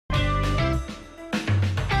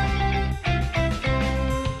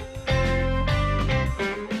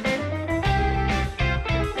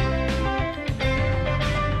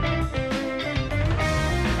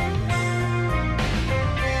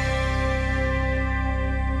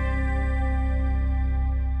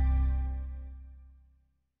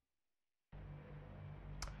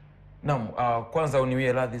Naam, kwanza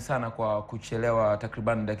uniwie radhi sana kwa kuchelewa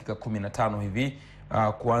takriban dakika 15 hivi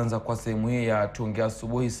kuanza kwa sehemu hii ya Tuongee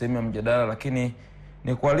Asubuhi, sehemu ya mjadala, lakini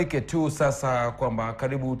nikualike tu sasa kwamba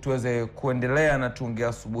karibu tuweze kuendelea na Tuongee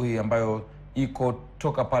Asubuhi ambayo iko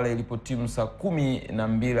toka pale ilipotimu saa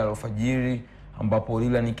 12 alfajiri, ambapo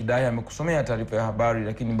Lila Nikidai amekusomea taarifa ya habari,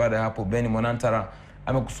 lakini baada ya hapo Ben Mwanantara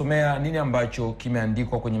amekusomea nini ambacho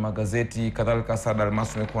kimeandikwa kwenye magazeti. Kadhalika Saad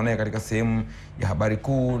Almas amekuwa naye katika sehemu ya habari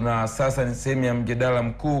kuu, na sasa ni sehemu ya mjadala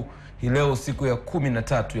mkuu hii leo, siku ya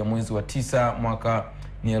 13 ya mwezi wa 9 mwaka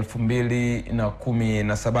ni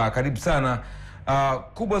 2017. Karibu sana.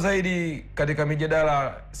 Kubwa zaidi katika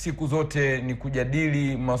mijadala siku zote ni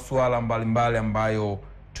kujadili masuala mbalimbali ambayo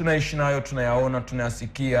tunaishi nayo, tunayaona,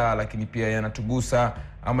 tunayasikia, lakini pia yanatugusa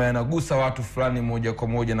ama yanagusa watu fulani moja kwa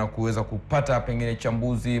moja, na kuweza kupata pengine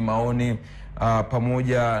chambuzi, maoni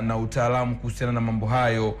pamoja na utaalamu kuhusiana na mambo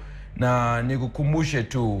hayo. Na nikukumbushe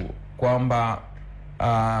tu kwamba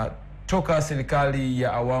toka serikali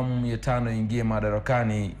ya awamu ya 5 ingie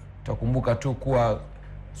madarakani, tutakumbuka tu kuwa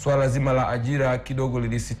swala zima la ajira kidogo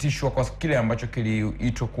lilisitishwa kwa kile ambacho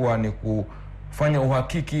kiliitwa kuwa ni kufanya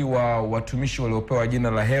uhakiki wa watumishi waliopewa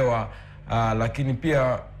jina la hewa. Lakini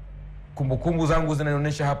pia kumbukumbu zangu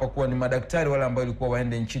zinaonyesha hapa kuwa ni madaktari wale ambao walikuwa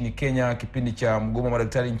waende nchini Kenya kipindi cha mgomo wa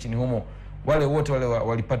madaktari nchini humo, wale wote wale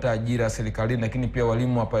walipata ajira serikalini. Lakini pia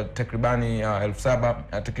walimu hapa takribani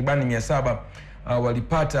 700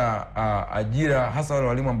 walipata ajira, hasa wale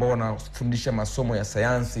walimu ambao wanafundisha masomo ya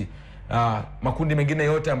sayansi. Makundi mengine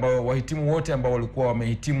yote ambao wahitimu wote ambao walikuwa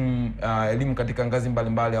wamehitimu elimu katika ngazi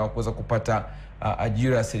mbalimbali hawakuweza kupata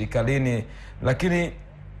ajira serikalini. Lakini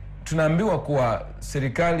tunaambiwa kuwa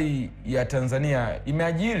serikali ya Tanzania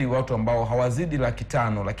imeajiri watu ambao hawazidi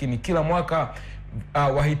 500,000, lakini kila mwaka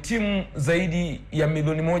wahitimu zaidi ya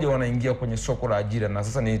milioni 1 wanaingia kwenye soko la ajira, na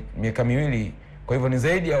sasa ni miaka miwili. Kwa hivyo ni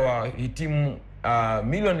zaidi ya wahitimu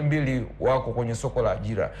milioni 2 wako kwenye soko la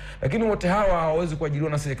ajira. Lakini wote hawa hawawezi kuajiriwa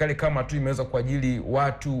na serikali kama tu imeweza kuajiri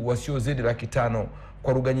watu wasiozidi 500,000.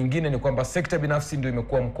 Kwa lugha nyingine ni kwamba sekta binafsi ndio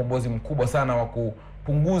imekuwa mkombozi mkubwa sana wa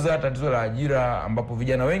kupunguza tatizo la ajira, ambapo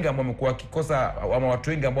vijana wengi ambao wamekuwa wakikosa ama watu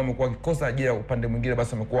wengi ambao wamekuwa wakikosa ajira upande mwingine,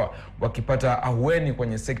 basi wamekuwa wakipata ahueni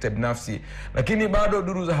kwenye sekta binafsi. Lakini bado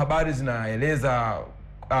duru za habari zinaeleza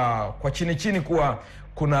kwa chini kuwa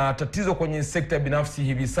kuna tatizo kwenye sekta binafsi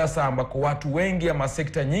hivi sasa, ambako watu wengi ama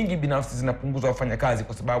sekta nyingi binafsi zinapunguza wafanyakazi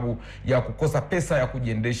kwa sababu ya kukosa pesa ya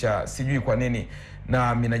kujiendesha, sijui kwa nini.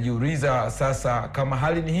 Na mimi najiuliza sasa, kama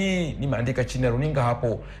hali ni hii, nimeandika chini ya runinga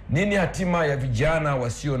hapo, nini hatima ya vijana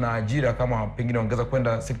wasio na ajira kama pengine ongeza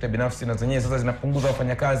kwenda sekta binafsi na zenyewe sasa zinapunguza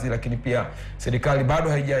wafanyakazi, lakini pia serikali bado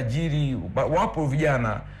haijaajiri. Wapo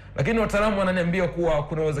vijana, lakini wataalamu wananiambia kuwa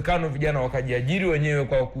kuna uwezekano vijana wakajiajiri wenyewe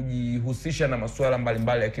kwa kujihusisha na masuala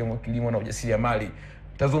mbalimbali yakiwemo kilimo na ujasiriamali.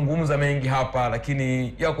 Tazungumza mengi hapa,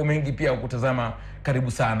 lakini yako mengi pia kutazama.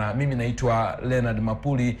 Karibu sana. Mimi naitwa Leonard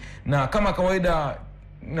Mapuli, na kama kawaida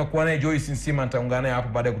nakuwa naye Joyce Nsima, nitaungana naye hapo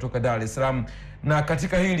baadaye kutoka Dar es Salaam. Na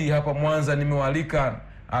katika hili hapa Mwanza nimewaalika,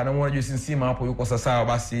 namuona Joyce Nsima hapo yuko sawa,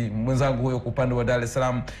 basi mwenzangu huyo kwa upande wa Dar es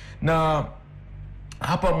Salaam. Na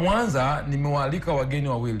hapa Mwanza nimewaalika wageni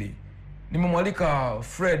wawili. Nimemwalika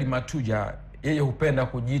Fred Matuja, yeye hupenda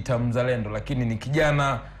kujiita mzalendo, lakini ni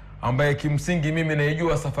kijana ambaye kimsingi mimi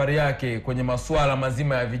naijua safari yake kwenye masuala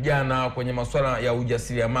mazima ya vijana, kwenye masuala ya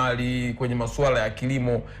ujasiriamali, kwenye masuala ya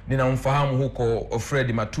kilimo. Ninamfahamu huko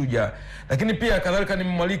Fred Matuja. Lakini pia kadhalika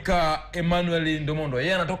nimemwalika Emmanuel Ndomondo,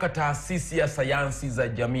 yeye anatoka taasisi ya sayansi za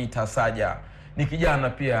jamii TASAJA. Ni kijana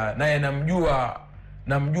pia, naye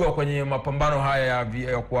namjua kwenye mapambano haya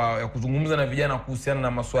ya kuzungumza na vijana kuhusiana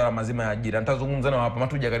na masuala mazima ya ajira. Nitazungumza nao hapa.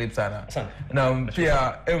 Matuja, karibu sana. Na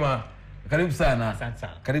pia Emma, karibu sana.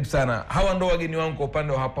 Karibu sana. Hawa ndo wageni wangu kwa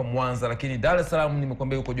upande wa hapa Mwanza, lakini Dar es Salaam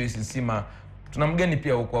nimekuambia huko Joyce Nsima. Tuna mgeni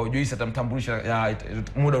pia huko, Joyce atamtambulisha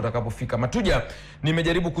muda utakapofika. Matuja,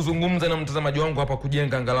 nimejaribu kuzungumza na mtazamaji wangu hapa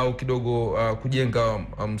kujenga angalau kidogo kujenga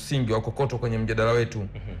msingi wa kokoto kwenye mjadala wetu,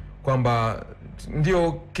 kwamba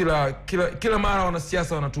ndio kila mara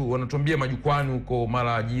wanasiasa wanatuambia majukwani huko,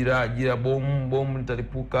 mara ajira bomu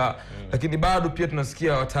litalipuka. Lakini bado pia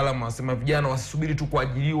tunasikia wataalamu wanasema vijana wasisubiri tu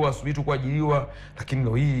kuajiriwa. Lakini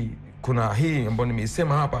leo hii kuna hii ambayo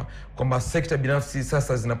nimeisema hapa kwamba sekta binafsi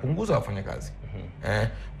sasa zinapunguza wafanyakazi.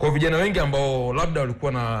 Kwa vijana wengi ambao labda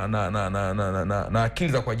walikuwa na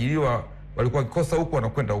akili za kuajiriwa, walikuwa wakikosa huko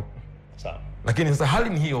wanakwenda huko. Sawa. Lakini sasa hali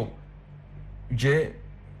ni hiyo. Je,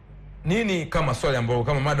 nini, kama swali ambalo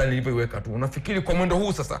kama mada nilivyoiweka tu, unafikiri kwa mwendo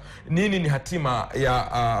huu sasa nini ni hatima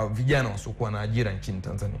ya vijana wasiokuwa na ajira nchini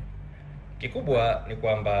Tanzania? Kikubwa ni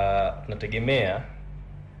kwamba tunategemea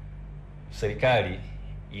serikali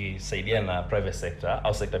isaidiane na private sector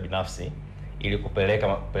au sekta binafsi ili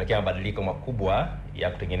kupelekea mabadiliko makubwa ya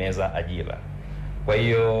kutengeneza ajira. Kwa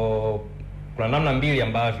hiyo kuna namna mbili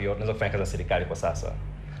ambavyo tunaweza kufanya kazi za serikali kwa sasa.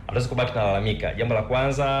 Hatuwezi kubaki tunalalamika. Jambo la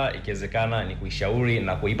kwanza ikiwezekana ni kuishauri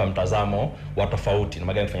na kuipa mtazamo wa tofauti na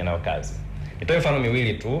magani kufanya nayo kazi. Nitoe mifano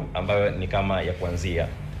miwili tu ambayo ni kama ya kuanzia.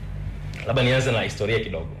 Labda nianze na historia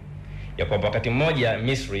kidogo. Ya kwamba wakati mmoja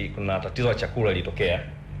Misri kuna tatizo la chakula lilitokea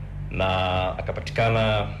na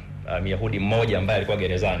akapatikana Myahudi mmoja ambaye alikuwa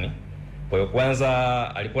gerezani. Kwa hiyo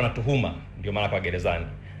kwanza alikuwa na tuhuma, ndio maana kwa gerezani.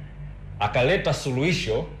 Akaleta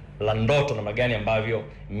suluhisho la ndoto na magani ambavyo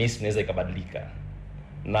Misri inaweza ikabadilika.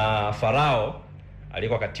 Na Farao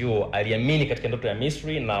alikuwa wakati huo aliamini katika ndoto ya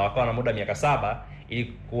Misri na wakawa na muda miaka 7 ili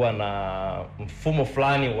kuwa na mfumo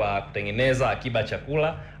fulani wa kutengeneza akiba ya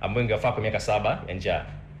chakula ambayo ingefaa kwa miaka 7 ya njaa.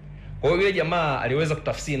 Kwa hiyo yule jamaa aliweza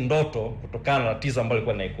kutafsiri ndoto kutokana na tatizo ambalo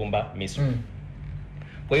lilikuwa linaikumba Misri.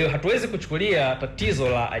 Kwa hiyo hatuwezi kuchukulia tatizo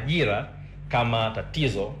la ajira kama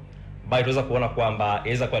tatizo, bali tunaweza kuona kwamba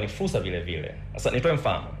inaweza kuwa ni fursa vile vile. Sasa nitoe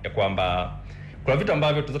mfano ya kwamba kuna vitu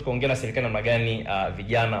ambavyo tunaweza kuongea na serikali namna gani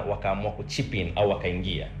vijana wakaamua kuchip in au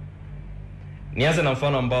wakaingia. Nianze na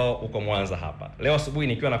mfano ambao uko Mwanza hapa. Leo asubuhi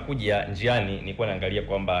nikiwa nakuja njiani nilikuwa naangalia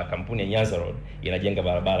kwamba kampuni ya Nyanza Road inajenga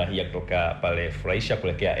barabara hii kutoka pale Furahisha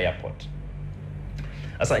kuelekea airport.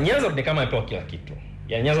 Sasa Nyanza Road ni kama imepewa kila kitu.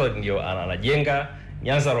 Ya Nyanza Road ndio anajenga,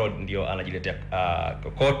 Nyanza Road ndio anajiletea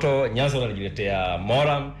kokoto, Nyanza Road anajiletea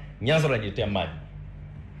moram, Nyanza Road anajiletea maji.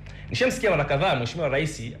 Nishamsikia mara kadhaa Mheshimiwa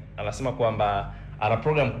Rais anasema kwamba ana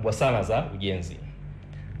program kubwa sana za ujenzi.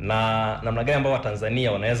 Na namna gani ambao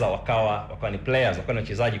Watanzania wanaweza wakawa ni players, wakawa ni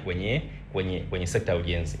wachezaji kwenye sekta ya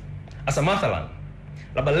ujenzi. Sasa mathalan,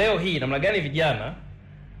 labda leo hii namna gani vijana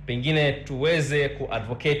pengine tuweze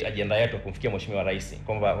kuadvocate agenda yetu kumfikia Mheshimiwa Rais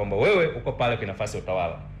kwamba wewe uko pale kwa nafasi ya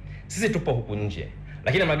utawala. Sisi tupo huku nje.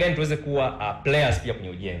 Lakini namna gani tuweze kuwa players pia kwenye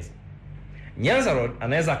ujenzi. Nyanza Road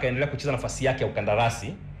anaweza akaendelea kucheza nafasi yake ya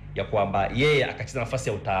ukandarasi ya kwamba yeye akacheza nafasi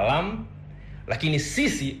ya utaalamu, lakini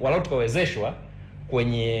sisi walau tukawezeshwa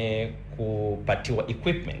kwenye kupatiwa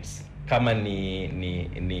equipments kama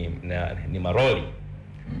ni maroli,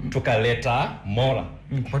 tukaleta mora.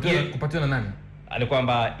 Kupatiwa na nani? Ni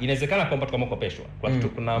kwamba inawezekana kwamba tukamkopeshwa.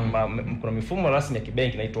 Kuna mifumo rasmi ya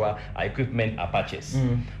kibenki inaitwa equipment purchase.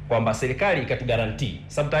 Kwamba serikali ikatugarantii,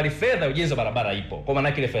 sababu tayari fedha ya ujenzi wa barabara ipo. Kwa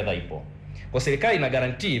maana ile fedha ipo. Kwa serikali ina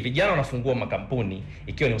guarantee vijana wanafungua makampuni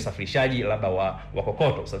ikiwa ni usafirishaji labda wa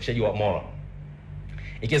kokoto, usafirishaji wa mora.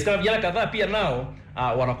 Ikiwezekana vijana kadhaa pia nao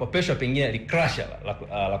wanakopeshwa pengine crusher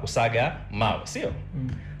la kusaga mawe, sio?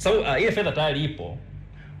 Sababu ile fedha tayari ipo.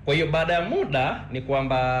 Kwa hiyo baada ya muda ni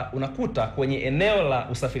kwamba unakuta kwenye eneo la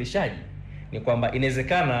usafirishaji ni kwamba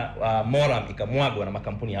inawezekana moram ikamwagwa na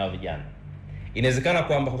makampuni ya vijana. Inawezekana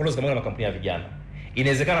kwamba kokoto zikamwagwa na makampuni ya vijana.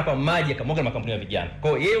 Inawezekana kwa maji yakamwagwa na makampuni ya vijana. Kwa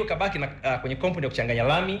hiyo yeye ukabaki kwenye kampuni ya kuchanganya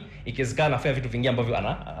lami, ikiwezekana afanya vitu vingine ambavyo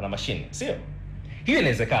ana mashine, sio? Hiyo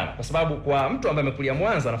inawezekana kwa sababu kwa mtu ambaye amekulia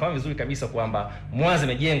Mwanza anafahamu vizuri kabisa kwamba Mwanza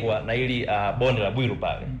imejengwa na ili bonde la Bwiru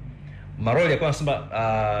pale. Maroli yalikuwa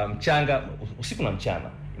yanasomba mchanga usiku na mchana.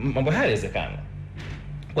 Mambo haya yanawezekana.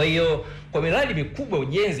 Kwa hiyo kwa miradi mikubwa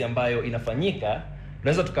ujenzi ambayo inafanyika,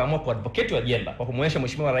 tunaweza tukaamua ku advocate agenda kwa kumwonyesha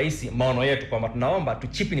Mheshimiwa Rais maono yetu kwamba tunaomba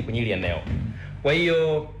tuchipini kwenye ile eneo. Kwa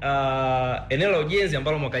hiyo eneo la ujenzi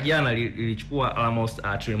ambalo mwaka jana lilichukua almost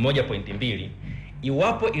trilioni 1.2,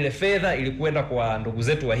 iwapo ile fedha ilikwenda kwa ndugu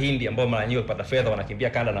zetu Wahindi ambao mara nyingi kupata fedha wanakimbia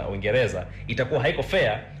kanda na Uingereza, itakuwa haiko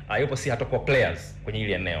fair, yupo si hatakuwa players kwenye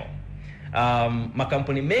ile eneo.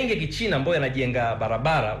 Makampuni mengi ya Kichina ambayo yanajenga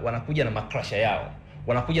barabara wanakuja na makrasha yao,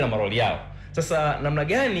 wanakuja na maroli yao. Sasa namna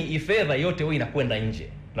gani hii fedha yote wewe inakwenda nje?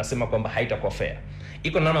 Nasema kwamba haitakuwa fair.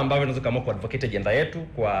 Iko namna ambavyo tunaweza kama ku advocate agenda yetu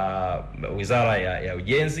kwa Wizara ya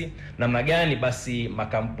Ujenzi, namna gani basi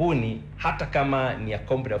makampuni hata kama ni ya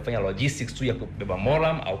company kufanya logistics tu ya kubeba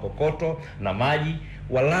moram au kokoto na maji,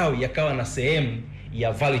 walau yakawa na sehemu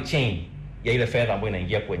ya value chain ya ile fedha ambayo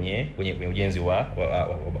inaingia kwenye ujenzi wa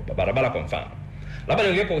barabara kwa mfano. Labda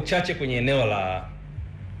niongee kwa uchache kwenye eneo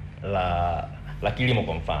la kilimo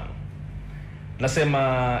kwa mfano.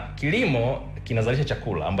 Nasema kilimo kinazalisha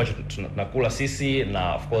chakula ambacho tunakula sisi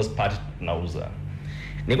na of course part tunauza.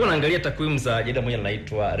 Nilikuwa naangalia takwimu za jarida moja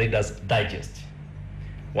linaloitwa Reader's Digest.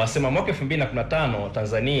 Wasema mwaka 2015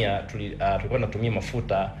 Tanzania tulikuwa tunatumia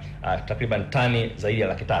mafuta takriban tani zaidi ya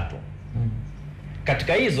 300,000.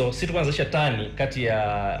 Katika hizo sisi tulikuwa tunazalisha tani kati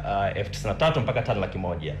ya 93 mpaka tani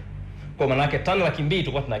 100,000. Kwa maana yake tani 200,000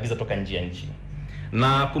 tulikuwa tunaagiza toka nje ya nchi.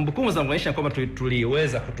 Na kumbukumbu zinaonyesha kwamba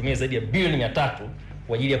tuliweza kutumia zaidi ya bilioni 300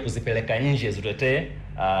 kwa ajili ya kuzipeleka nje zituletee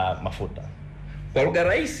mafuta. Kwa lugha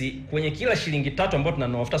rahisi, kwenye kila shilingi 3 ambayo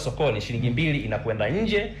tunanunua mafuta sokoni, shilingi 2 inakwenda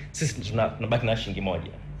nje, sisi tunabaki na shilingi 1.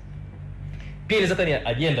 Pia ilizata ni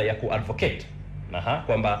agenda ya kuadvocate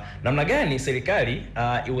kwamba namna gani serikali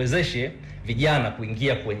iwezeshe vijana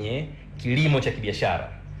kuingia kwenye kilimo cha kibiashara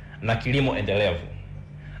na kilimo endelevu.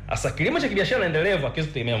 Asa kilimo cha kibiashara endelevu hakiwezi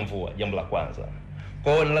kutegemea mvua, jambo la kwanza.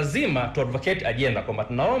 Kwa hiyo lazima tu advocate agenda kwamba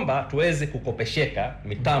tunaomba tuweze kukopesheka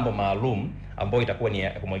mitambo maalum ambayo itakuwa ni ya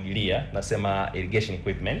kumwagilia, nasema irrigation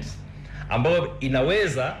equipment, ambayo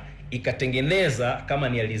inaweza ikatengeneza kama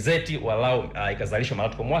ni alizeti walau ikazalishwa mara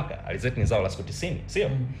 3 kwa mwaka. Alizeti ni zao la siku 90, sio?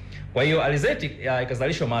 Kwa hiyo alizeti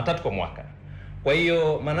ikazalishwa mara 3 kwa mwaka. Kwa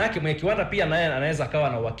hiyo maana yake mwenye kiwanda pia naye anaweza akawa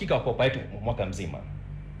na uhakika wa kuoperate mwaka mzima.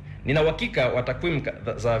 Nina uhakika wa takwimu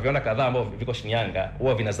za viwanda kadhaa ambao viko Shinyanga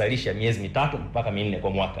huwa vinazalisha miezi 3 mpaka 4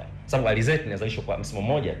 kwa mwaka. Sababu alizeti inazalishwa kwa msimu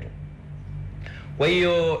mmoja tu. Kwa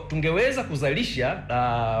hiyo tungeweza kuzalisha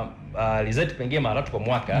alizeti pengine mara 3 kwa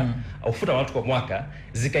mwaka au futa mara 3 kwa mwaka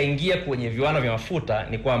zikaingia kwenye viwanda vya mafuta,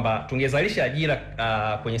 ni kwamba tungezalisha ajira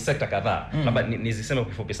kwenye sekta kadhaa. Labda niziseme kwa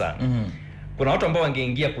kifupi sana. Kuna watu ambao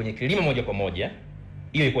wangeingia kwenye kilimo moja kwa moja,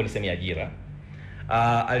 hiyo ilikuwa ni sehemu ya ajira.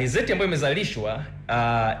 Alizeti ambayo imezalishwa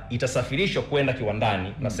itasafirishwa kwenda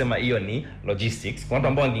kiwandani, nasema hiyo ni logistics. Kuna watu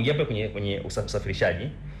ambao wangeingia pale kwenye usafirishaji,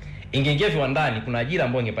 ingeingia viwandani, kuna ajira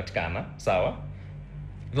ambayo ingepatikana, sawa?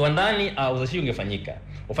 Viwandani uzalishaji ungefanyika,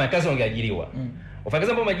 wafanyakazi wangeajiriwa.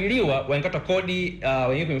 Wafanyakazi ambao wameajiriwa wangekata kodi,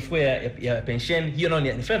 wengine kwenye mifuko ya pension, hiyo nao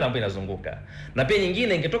ni fedha ambayo inazunguka. Na pia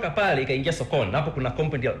nyingine ingetoka pale ikaingia sokoni, hapo kuna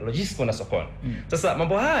component ya logistics kwenda sokoni. Sasa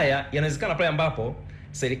mambo haya yanawezekana pale ambapo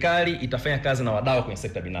serikali itafanya kazi na wadau kwenye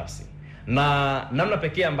sekta binafsi. Na namna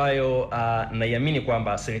pekee ambayo naiamini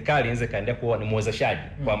kwamba serikali inaweza kaendelea kuwa ni mwezeshaji,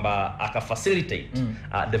 kwamba aka-facilitate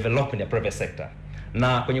development ya private sector.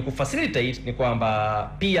 Na kwenye kufacilitate ni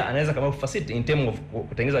kwamba pia anaweza kama kufacilitate in terms of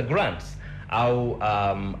kutengeneza grants au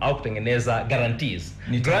kutengeneza guarantees.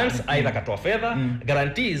 Grants aidha katoa fedha,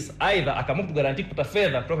 guarantees aidha akaamua kugarantii kupata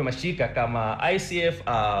fedha kutoka mashirika kama ICF,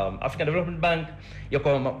 African Development Bank,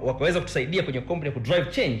 wakaweza kutusaidia kwenye company ku drive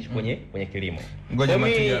change kwenye kilimo. Ngoja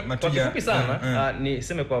Matuja sana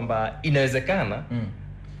niseme kwamba inawezekana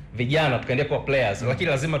vijana tukaendelea kuwa players, lakini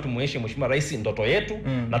lazima tumuonyeshe Mheshimiwa Rais ndoto yetu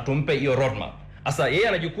na tumpe hiyo roadmap. Asa yeye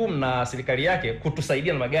ana jukumu na serikali yake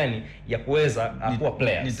kutusaidia namna gani ya kuweza kuwa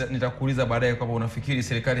players. Nitakuuliza baadaye kwamba unafikiri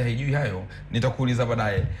serikali haijui hayo. Nitakuuliza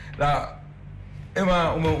baadaye. Na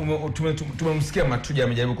tumemsikia Matuja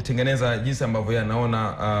amejaribu kutengeneza jinsi ambavyo yeye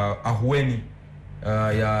anaona ahueni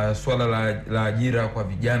ya swala la ajira kwa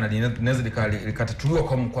vijana linaweza likatatuliwa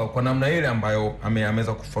kwa namna ile ambayo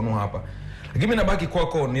ameweza kufanua hapa. Lakini mimi nabaki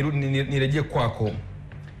kwako, nirejee kwako.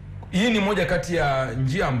 Hii ni moja kati ya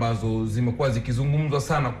njia ambazo zimekuwa zikizungumzwa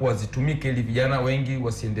sana kuwa zitumike ili vijana wengi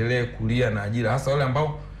wasiendelee kulia na ajira, hasa wale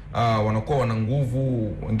ambao wanakuwa wana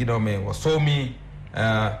nguvu, wengine wasomi,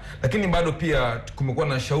 lakini bado pia kumekuwa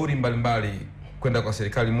na shauri mbalimbali kwenda kwa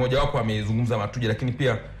serikali. Mmoja wapo amezungumza Matuja, lakini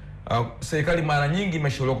pia serikali mara nyingi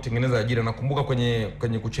imeshauriwa kutengeneza ajira. Nakumbuka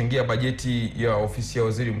kwenye kuchangia bajeti ya ofisi ya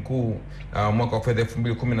waziri mkuu mwaka wa fedha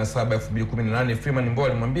 2017 2018, Freeman Mbowe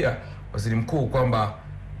alimwambia waziri mkuu kwamba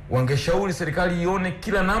wangeshauri serikali ione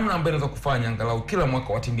kila namna ambayo inaweza kufanya angalau kila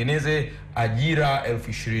mwaka watengeneze ajira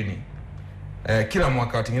 20,000. Kila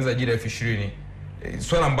mwaka watengeneze ajira 20,000.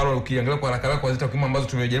 Swala ambalo ukiangalia kwa haraka haraka wazita kama ambazo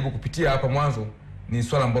tumejaribu kupitia hapa mwanzo ni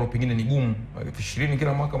swala ambalo pengine ni gumu. 20,000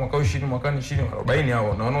 kila mwaka, mwaka 20, mwakani 20, 40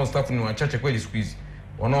 hao. Na wanao staff ni wachache kweli siku hizi.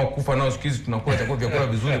 Wanaokufa nao siku hizi tunakula chakula vyakula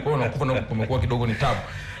vizuri, kwa hiyo wanakufa nao kumekuwa kidogo ni tabu.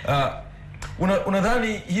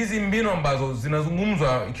 Unadhani hizi mbinu ambazo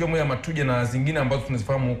zinazungumzwa ikiwemo ya Matuja na zingine ambazo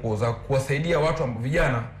tunazifahamu huko za kuwasaidia watu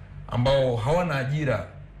vijana ambao hawana ajira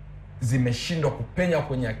zimeshindwa kupenya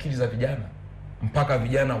kwenye akili za vijana mpaka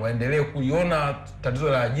vijana waendelee kuiona tatizo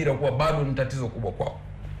la ajira kuwa bado ni tatizo kubwa kwao?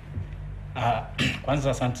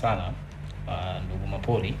 Kwanza asante sana ndugu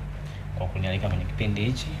Mapoli kwa kunialika kwenye kipindi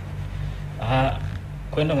hichi.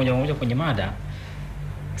 Kwenda moja kwa moja kwenye mada,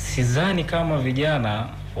 sidhani kama vijana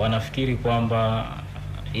wanafikiri kwamba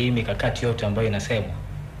hii mikakati yote ambayo inasemwa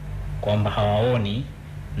kwamba hawaoni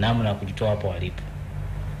namna ya kujitoa hapo walipo.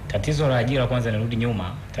 Tatizo la ajira, kwanza nirudi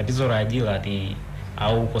nyuma, tatizo la ajira ni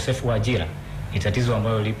au ukosefu wa ajira ni tatizo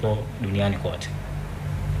ambalo lipo duniani kote.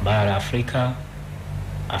 Bara la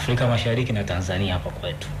Afrika Mashariki na Tanzania hapa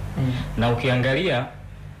kwetu. Na ukiangalia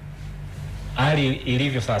hali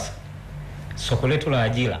ilivyo sasa, soko letu la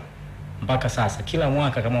ajira mpaka sasa kila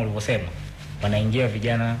mwaka kama ulivyosema wanaingia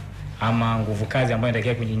vijana ama nguvu kazi ambayo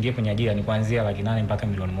inatakiwa kuingia kwenye ajira ni kuanzia 800,000 mpaka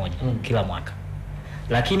 1,000,000 kila mwaka.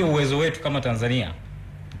 Lakini uwezo wetu kama Tanzania,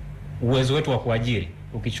 uwezo wetu wa kuajiri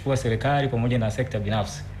ukichukua serikali pamoja na sekta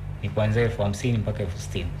binafsi ni kuanzia 50,000 mpaka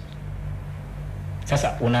 60,000.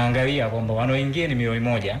 Sasa unaangalia kwamba wanaoingia ni milioni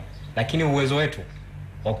 1, lakini uwezo wetu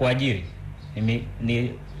wa kuajiri ni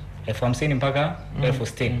 50,000 mpaka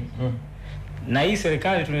 60,000. Na hii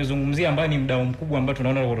serikali tunazungumzia ambayo ni mdau mkubwa ambao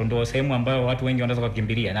tunaona ndio sehemu ambayo watu wengi wanaweza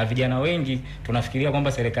kukimbilia, na vijana wengi tunafikiria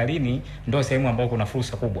kwamba serikalini ndio sehemu ambayo kuna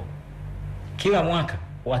fursa kubwa. Kila mwaka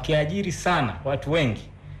wakiajiri sana watu wengi,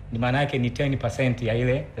 ni maana yake ni 10% ya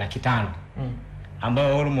ile 500,000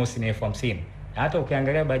 ambayo almost ni 50,000. Hata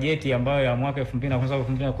ukiangalia bajeti ambayo ya mwaka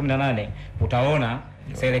 2018 utaona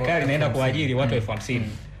serikali inaenda kuajiri watu 50,000.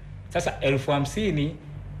 Sasa 50,000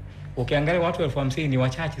 ukiangalia watu 50,000 ni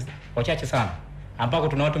wachache sana, ambako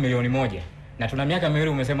tuna watu milioni 1 na tuna miaka miwili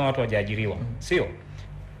umesema watu hawajaajiriwa, sio?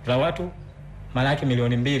 Tuna watu maana yake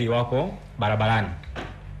milioni 2 wako barabarani.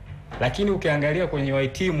 Lakini ukiangalia kwenye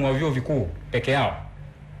wahitimu wa vyuo vikuu peke yao,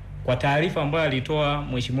 kwa taarifa ambayo alitoa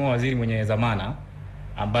Mheshimiwa Waziri mwenye dhamana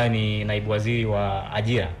ambaye ni naibu waziri wa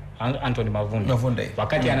ajira Anthony Mavunde,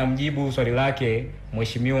 wakati anamjibu swali lake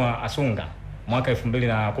Mheshimiwa Asunga mwaka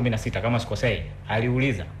 2016 kama sikosei,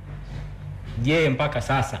 aliuliza, je, mpaka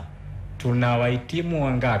sasa tuna wahitimu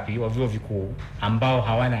wangapi wa vyuo vikuu ambao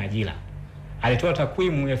hawana ajira? Alitoa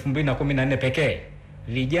takwimu 2014 pekee,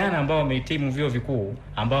 vijana ambao wamehitimu vyuo vikuu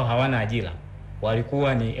ambao hawana ajira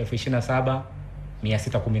walikuwa ni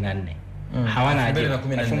 27,614. Hawana ajira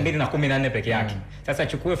 2014 peke yake. Sasa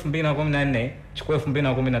chukue 2014, chukue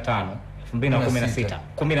 2015, 2016,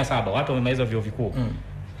 17 watu wamemaliza vyuo vikuu.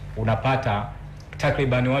 Unapata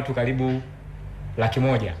takriban watu karibu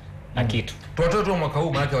 100,000 na kitu. Watoto mwaka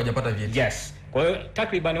huu maana hawajapata vyeti. Yes. Kwa hiyo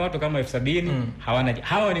takriban watu kama 70,000 hawana.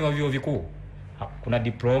 Hawa ni wa vyuo vikuu. Kuna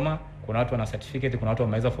diploma, kuna watu wana certificate, kuna watu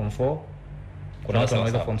wamemaliza form 4, kuna watu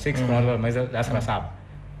wamemaliza form 6, kuna watu wamemaliza darasa la 7.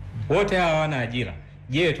 Wote hawa hawana ajira.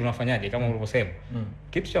 Je, tunafanyaje kama ulivyosema?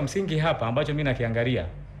 Kitu cha msingi hapa ambacho mimi nakiangalia,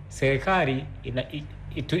 serikali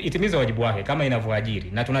itimize wajibu wake kama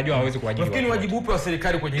inavyoajiri, na tunajua hawezi kuajiri. Lakini wajibu upi wa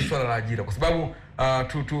serikali kwenye swala la ajira? Kwa sababu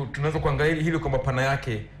tunaweza kuangalia hili kwamba pana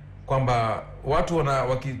yake kwamba watu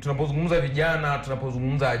tunapozungumza vijana,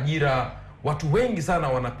 tunapozungumza ajira, watu wengi sana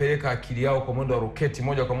wanapeleka akili yao kwa mwendo wa roketi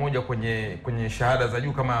moja kwa moja kwenye shahada za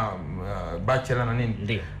juu kama bachelor na nini.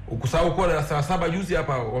 Ndio. Ukusahau kwa darasa la 7 juzi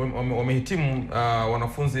hapa wamehitimu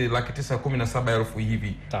wanafunzi 917,000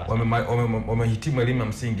 hivi wamehitimu elimu ya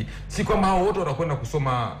msingi. Si kwamba hao wote watakwenda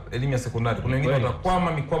kusoma elimu ya sekondari. Kuna wengine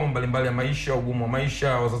watakwama mikwamo mbalimbali ya maisha, ugumu wa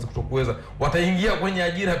maisha, wazazi kutokuweza. Wataingia kwenye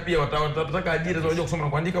ajira pia, watataka ajira za wajua kusoma na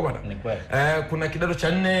kuandika bwana. Kuna kidato cha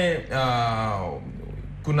 4,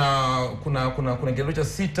 kuna kidato cha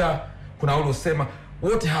 6, kuna wale usema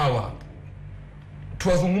wote hawa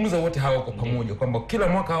tuwazungumza wote hawa kwa pamoja kwamba kila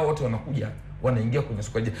mwaka hao wote wanakuja wanaingia kwenye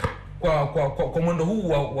soko ajira. Kwa mwendo huu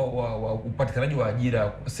wa upatikanaji wa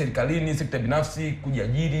ajira serikalini, sekta binafsi,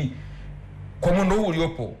 kujiajiri, kwa mwendo huu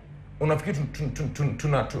uliopo, unafikiri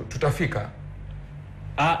tutafika?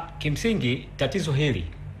 Kimsingi tatizo hili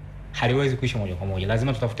haliwezi kuisha moja kwa moja.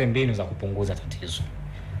 Lazima tutafute mbinu za kupunguza tatizo.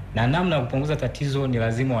 Na namna ya kupunguza tatizo ni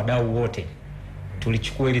lazima wadau wote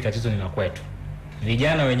tulichukue hili tatizo ni la kwetu.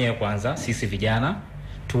 Vijana wenyewe kwanza, sisi vijana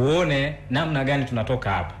tuone namna gani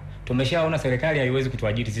tunatoka hapa. Tumeshaona serikali haiwezi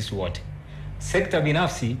kutuajiri sisi wote. Sekta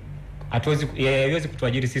binafsi haiwezi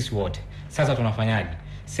kutuajiri sisi wote. Sasa tunafanyaje?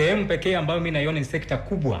 Sehemu pekee ambayo mimi naiona ni sekta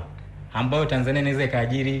kubwa ambayo Tanzania inaweza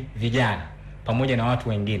kaajiri vijana pamoja na watu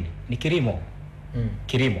wengine ni kilimo.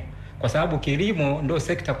 Kilimo. Kwa sababu kilimo ndio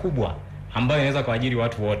sekta kubwa ambayo inaweza kuajiri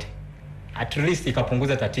watu wote. At least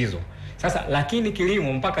ikapunguza tatizo. Sasa lakini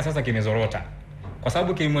kilimo mpaka sasa kimezorota. Kwa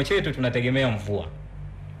sababu kilimo chetu tunategemea mvua.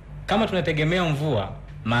 Kama tunategemea mvua,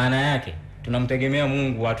 maana yake tunamtegemea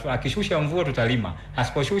Mungu. Akishusha mvua tutalima,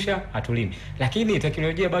 asiposhusha hatulimi. Lakini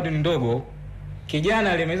teknolojia bado ni ndogo.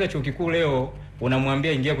 Kijana aliyemaliza chuo kikuu leo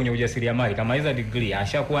unamwambia ingia kwenye ujasiriamali, kama hizo degree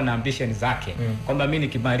ashakuwa na ambition zake kwamba mimi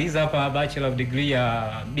nikimaliza hapa bachelor of degree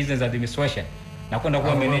ya business administration na kwenda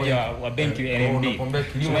kuwa manager wa benki NMB.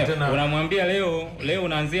 Unamwambia leo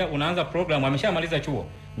unaanza program, ameshamaliza chuo,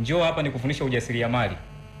 njoo hapa nikufundisha ujasiriamali.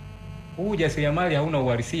 Huu ujasiriamali hauna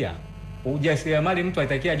uhalisia. Ujasiriamali mtu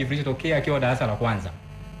atakia ajifunze tokea akiwa darasa la kwanza.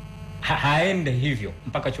 Haende hivyo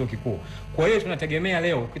mpaka chuo kikuu. Kwa hiyo tunategemea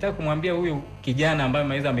leo ukitaka kumwambia huyu kijana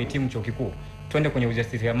ambaye amehitimu chuo kikuu twende kwenye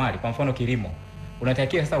ujasiriamali, kwa mfano kilimo,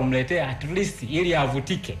 unatakiwa sasa umletee at least ili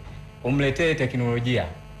avutike, umletee teknolojia,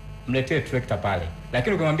 mletee trekta pale.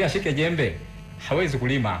 Lakini ukimwambia shike jembe, hawezi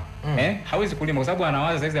kulima. Hawezi kulima kwa sababu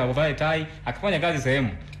anawaza saizi avae tai akafanya kazi sehemu.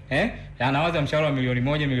 Anawaza mshahara wa milioni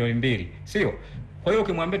 1, milioni 2, sio? Kwa hiyo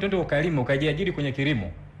ukimwambia twende ukalima, ukajiajiri kwenye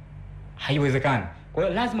kilimo, haiwezekani. Kwa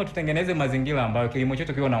hiyo lazima tutengeneze mazingira ambayo kilimo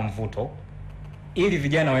chetu kiwe na mvuto ili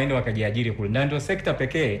vijana waende wakajiajiri kule. Ndio sekta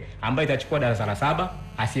pekee ambayo itachukua darasa la 7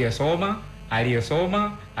 asiyesoma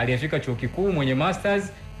aliyesoma, aliyefika chuo kikuu, mwenye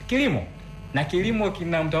masters, kilimo. Na kilimo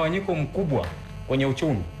kina mtawanyiko mkubwa kwenye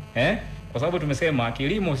uchumi. Kwa sababu tumesema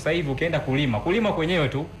kilimo sasa hivi ukienda kulima kwenyewe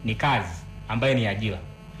tu ni kazi ambayo ni ajira.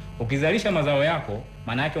 Ukizalisha mazao yako,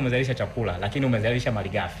 maana yake umezalisha chakula, lakini umezalisha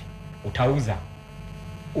malighafi. Utauza.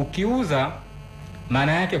 Ukiuza,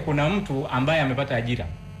 maana yake kuna mtu ambaye amepata ajira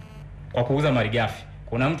kwa kuuza malighafi.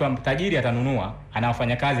 Kuna mtu tajiri atanunua,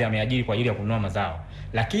 anafanya kazi ameajiri kwa ajili ya kununua mazao.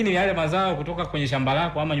 Lakini yale mazao kutoka kwenye shamba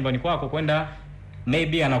lako ama nyumbani kwako kwenda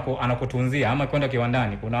maybe anakotunzia ama kwenda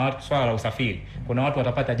kiwandani, kuna watu swala la usafiri. Kuna watu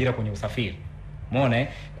watapata ajira kwenye usafiri. Umeona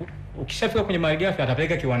ukishafika kwenye malighafi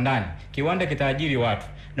atapeleka kiwandani. Kiwanda kitaajiri watu.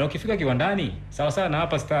 Na ukifika kiwandani, sawa sawa na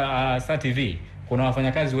hapa Star TV, kuna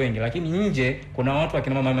wafanyakazi wengi, lakini nje kuna watu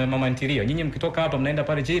akina mama ntirio. Nyinyi mkitoka hapa mnaenda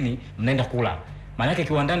pale chini, mnaenda kula. Maana yake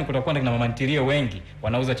kiwandani kutakuwa na mama ntirio wengi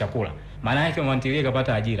wanauza chakula. Maana yake mama ntirio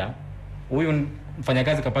kapata ajira. Huyu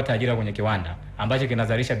mfanyakazi kapata ajira kwenye kiwanda ambacho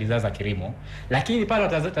kinazalisha bidhaa za kilimo. Lakini pale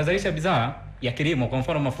watazalisha bidhaa ya kilimo, kwa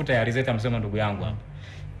mfano mafuta ya alizeti amesema ndugu yangu hapa.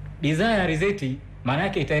 Bidhaa ya alizeti maana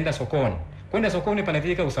yake itaenda sokoni. Kwenda sokoni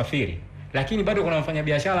panahitajika usafiri. Lakini bado kuna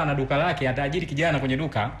mfanyabiashara na duka lake, ataajiri kijana kwenye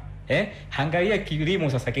duka. Angalia kilimo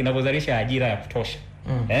sasa kinavyozalisha ajira ya kutosha.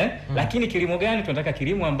 Lakini kilimo gani? Tunataka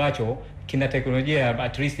kilimo ambacho kina teknolojia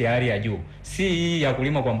at least ya hali ya juu. Si hii ya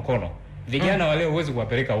kulima kwa mkono. Vijana wale uweze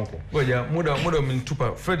kuwapeleka huko. Ngoja, muda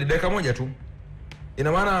umenitupa. Fred, dakika moja tu.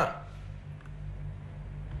 Ina maana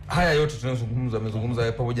haya yote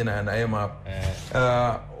amezungumza pamoja na Emma.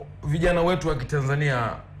 Vijana wetu wa Kitanzania,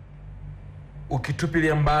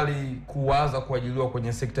 ukitupilia mbali kuwaza kuajiliwa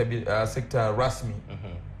kwenye sekta rasmi,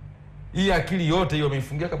 hii akili yote hiyo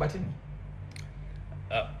wameifungia kabatini.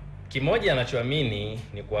 Kimoja anachoamini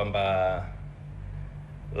ni kwamba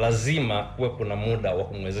lazima kuwe kuna muda wa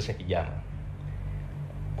kumwezesha kijana.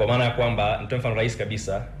 Kwa maana ya kwamba nitoe mfano rahisi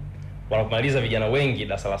kabisa, wanapomaliza vijana wengi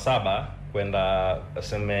darasa la 7 kwenda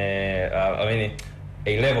A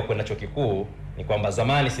level kwenda chuo kikuu, ni kwamba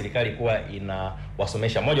zamani serikali ilikuwa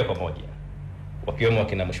inawasomesha moja kwa moja, wakiwemo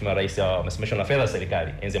wakina Mheshimiwa Rais wamesomeshwa na fedha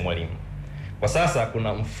serikali enzi ya Mwalimu. Kwa sasa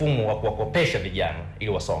kuna mfumo wa kuwakopesha vijana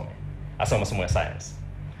ili wasome, hasa masomo ya science.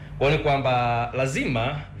 Kwa ni kwamba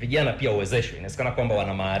lazima vijana pia uwezeshwe. Inawezekana kwamba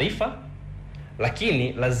wana maarifa,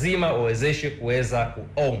 lakini lazima uwezeshwe kuweza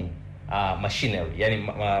ku-own machinery, yani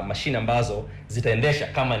mashine ambazo zitaendesha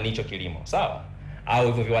kama nicho kilimo, sawa? Au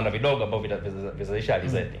hivyo viwanda vidogo ambavyo vitazalisha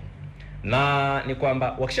alizeti. Na ni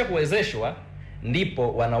kwamba wakisha kuwezeshwa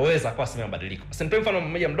ndipo wanaweza kwa sema mabadiliko. Sasa nipe mfano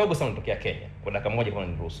mmoja mdogo sana kutokea Kenya kwa dakika moja kwa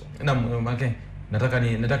niruhusu. Naam, okay.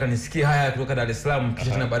 Nataka nisikie haya kutoka Dar es Salaam,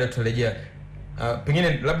 kisha tena baadaye tutarejea.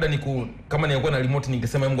 Pengine labda kama ningekuwa na remote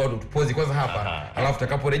ningesema hebu ngoja tupause kwanza hapa. Alafu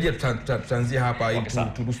tutakaporejea tutaanzia hapa ili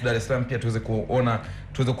turuhusu Dar es Salaam pia tuweze kuona,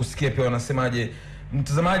 tuweze kusikia pia wanasemaje.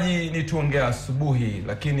 Mtazamaji, ni Tuongee Asubuhi,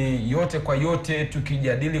 lakini yote kwa yote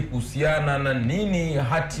tukijadili kuhusiana na nini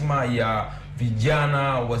hatima ya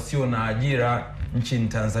vijana wasio na ajira nchini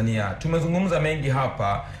Tanzania. Tumezungumza mengi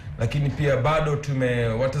hapa, lakini pia bado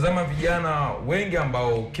tumewatazama vijana wengi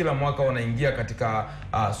ambao kila mwaka wanaingia katika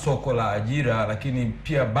soko la ajira, lakini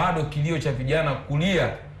pia bado kilio cha vijana kulia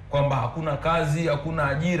kwamba hakuna kazi, hakuna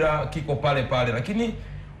ajira kiko pale pale. Lakini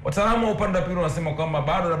wataalamu wa upande wa pili wanasema kwamba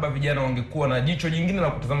bado labda vijana wangekuwa na jicho jingine la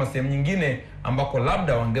kutazama sehemu nyingine ambako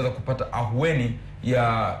labda wangeweza kupata ahueni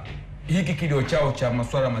ya hiki kilio chao cha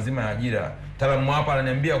masuala mazima ya ajira. Mtaalamu hapa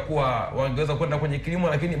ananiambia kuwa wangeweza kwenda kwenye kilimo,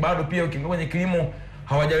 lakini bado pia ukiingia kwenye kilimo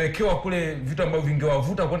hawajawekewa kule vitu ambavyo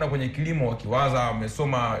vingewavuta kwenda kwenye kilimo, wakiwaza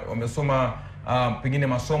wamesoma pengine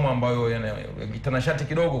masomo ambayo yanatanashati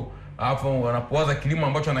kidogo, alafu wanapowaza kilimo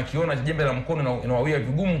ambacho anakiona jembe la mkono inawawia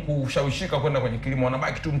vigumu kushawishika kwenda kwenye kilimo,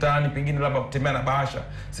 wanabaki tu mtaani, pengine labda kutembea na bahasha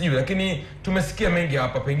sijui. Lakini tumesikia mengi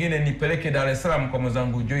hapa, pengine nipeleke Dar es Salaam kwa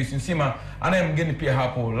mwenzangu Joyce Nsima anaye mgeni pia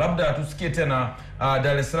hapo, labda tusikie tena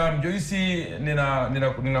Dar es Salaam. Joyce,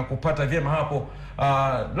 ninakupata vyema hapo.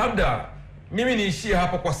 Labda mimi niishie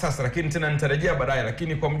hapo kwa sasa, lakini tena nitarejea baadaye,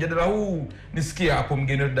 lakini kwa mjadala huu nisikie hapo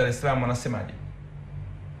mgeni wetu Dar es Salaam anasemaje.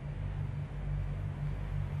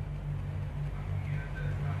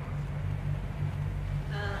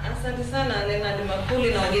 Asante sana Leonard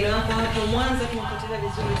Makuli na wageni wako hapo Mwanza. Tumefuatilia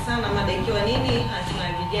vizuri sana mada ikiwa nini hatima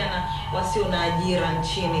ya vijana wasio na ajira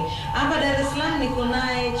nchini. Hapa Dar es Salaam niko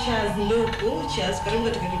naye Charles Nduku. Charles, karibu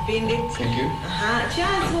katika kipindi. Thank you.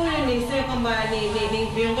 Charles huyu niseme kwamba ni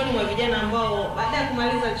miongoni mwa vijana ambao baada ya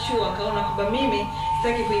kumaliza chuo akaona kwamba mimi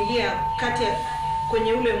sitaki kuingia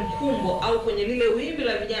kwenye ule mkumbo au kwenye lile wimbi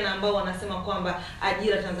la vijana ambao wanasema kwamba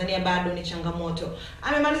ajira Tanzania bado ni changamoto.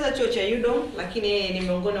 Amemaliza chuo cha UDOM, lakini yeye ni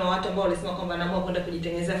miongoni wa watu ambao walisema kwamba anaamua kwenda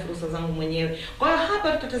kujitengenezea fursa zangu mwenyewe. Kwa hiyo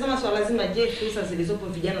hapa tutatazama swala zima, je, fursa zilizopo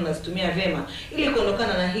vijana wanazitumia vyema ili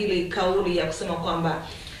kuondokana na hili kauli ya kusema kwamba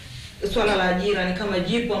swala la ajira ni kama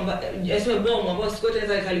jipu sio bomu ambao siku yote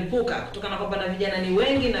inaweza ikalipuka, kutokana kwamba na vijana ni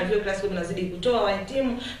wengi na vyuo kila siku vinazidi kutoa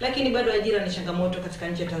wahitimu, lakini bado ajira ni changamoto katika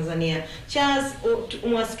nchi ya Tanzania. Charles,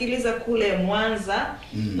 umwasikiliza kule Mwanza,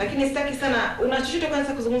 lakini sitaki sana una chochote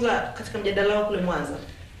kwanza kuzungumza katika mjadala wao kule Mwanza.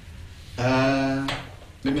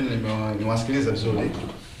 Mimi nimewasikiliza vizuri,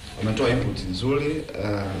 wametoa input nzuri,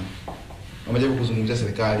 wamejaribu kuzungumzia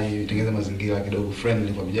serikali itengeneze mazingira kidogo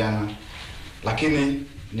friendly kwa vijana, lakini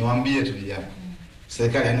niwaambie tu vijana,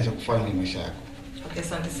 serikali haina cha kufanya kwenye maisha yako. Okay,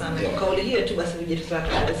 asante sana. Kwa kauli hiyo tu basi vijana wa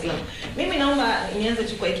Dar es Salaam. Mimi naomba nianze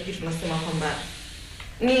tu kwa hiki kitu tunasema kwamba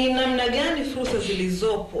ni namna gani fursa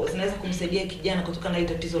zilizopo zinaweza kumsaidia kijana kutokana na hili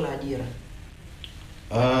tatizo la ajira.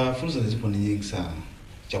 Fursa zilizopo ni nyingi sana.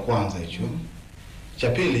 Cha kwanza hicho. Cha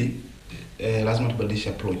pili, lazima tubadilishe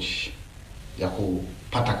approach ya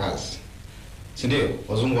kupata kazi. Si ndio?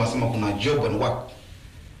 Wazungu wanasema kuna job and work.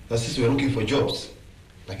 Sisi we are looking for jobs,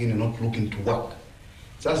 lakini not looking to work.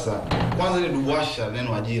 Sasa kwanza ile duwasha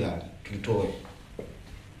neno ajira tulitoe.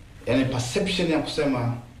 Yaani perception ya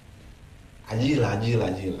kusema ajira.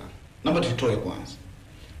 Namba tutoe kwanza.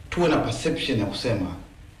 Tuwe na perception ya kusema,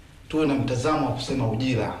 tuwe na mtazamo wa kusema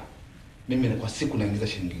ujira. Mimi kwa siku naingiza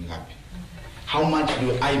shilingi ngapi? How much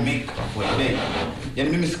do I make for a day? Yaani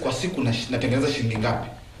mimi kwa siku natengeneza shilingi ngapi?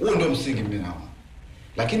 Huo ndio msingi mimi naona.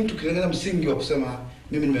 Lakini tukilenga msingi wa kusema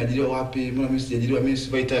mimi nimeajiriwa wapi, mbona mimi sijaajiriwa, mimi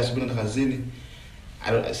sivai tai asubuhi na kazini,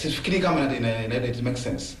 sifikiri kama it makes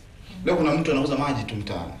sense. Leo kuna mtu anauza maji tu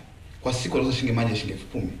mtaani. Kwa siku anauza shilingi maji ya shilingi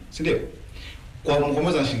 10,000, si ndio? Kwa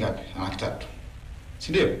mwezi na shilingi ngapi? Ana 300,000.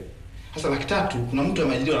 Si ndio? Sasa 300,000 kuna mtu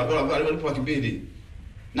ameajiriwa anapewa alipo 200,000.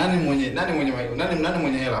 Nani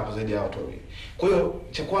mwenye hela hapo zaidi ya watu wawili? Kwa hiyo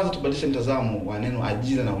cha kwanza tubadilishe mtazamo wa neno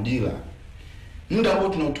ajira na ujira. Muda ambao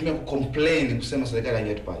tunautumia ku-complain kusema serikali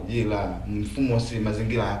haijatupa ajira, mfumo si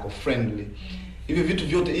mazingira yako friendly. Hivi vitu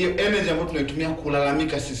vyote, hiyo energy ambayo tunaitumia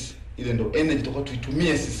kulalamika sisi, ile ndio energy tutakuwa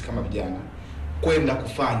tuitumie sisi kama vijana kwenda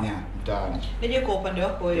kufanya mtaani. Nije kwa upande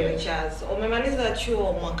wako wewe Charles, umemaliza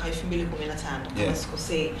chuo mwaka 2015 kama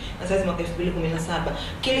sikosei, na sasa mwaka 2017.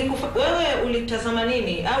 Wewe ulitazama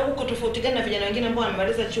nini au uko tofauti gani na vijana wengine ambao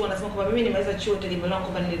wamemaliza chuo wanasema kwamba mimi nimaliza chuo tegemeo langu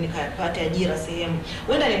kwamba ndio nikapate ajira sehemu?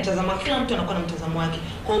 Wenda ni mtazamo, kila mtu anakuwa na mtazamo wake.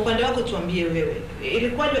 Kwa upande wako tuambie wewe,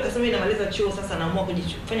 ilikuwaje ukasema ninamaliza chuo sasa naamua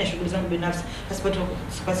kufanya shughuli zangu binafsi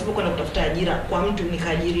pasipo kwenda kutafuta ajira kwa mtu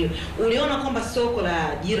nikaajiriwe? Uliona kwamba soko la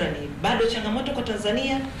ajira ni bado changamoto kwa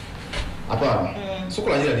Tanzania? Hapana. Soko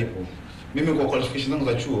la ajira lipo. Mimi kwa qualifications zangu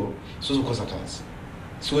za chuo siwezi kukosa kazi.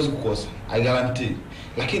 Siwezi kukosa. I guarantee.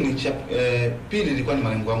 Lakini pili ilikuwa ni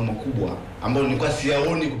malengo yangu makubwa ambayo nilikuwa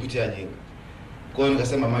siyaoni kupitia ajira. Kwa hiyo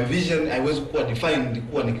nikasema my vision haiwezi kuwa defined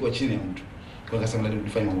nikiwa chini ya mtu. Kwa hiyo nikasema lazima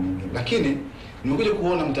define mambo mengine. Lakini nimekuja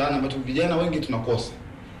kuona mtaani ambapo vijana wengi tunakosa,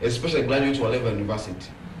 especially graduate wa level university.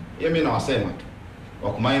 Mimi nawasema tu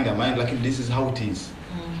wakumind lakini this is how it is.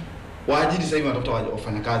 Waajiri sasa hivi wanatafuta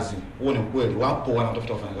wafanyakazi. Huo ni ukweli. Wapo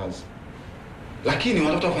wanatafuta wafanyakazi. Lakini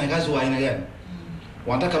wanatafuta wafanyakazi wa aina gani?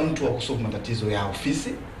 Wanataka mtu wa kusolve matatizo ya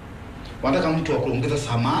ofisi. Wanataka mtu wa kuongeza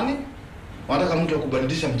thamani. Wanataka mtu wa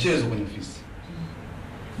kubadilisha mchezo kwenye ofisi.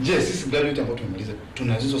 Je, sisi graduate ambao tumemaliza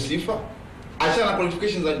tuna hizo sifa? Acha na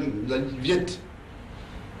qualifications za vyeti.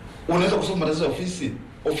 Unaweza kusolve matatizo ya ofisi.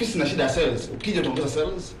 Ofisi na shida ya sales. Ukija utaongeza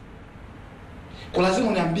sales. Kwa lazima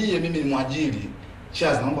uniambie mimi ni mwajiri,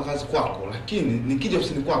 Charles, naomba kazi kwako, lakini nikija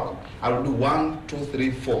ofisini kwako I will do 1 2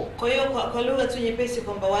 3 4. Kwa hiyo kwa lugha tu nyepesi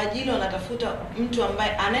kwamba waajiri wanatafuta mtu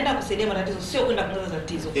ambaye anaenda kusaidia matatizo, sio kwenda kuongeza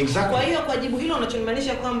tatizo. Exactly. Kwa hiyo kwa jibu hilo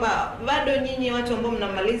unachomaanisha kwamba bado nyinyi watu ambao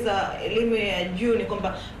mnamaliza elimu ya juu ni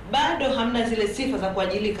kwamba bado hamna zile sifa za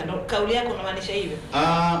kuajilika. Ndio kauli yako unamaanisha hivyo?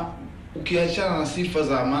 Ukiachana na sifa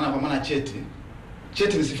za maana, kwa maana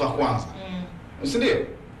cheti ni sifa kwanza. Si ndio?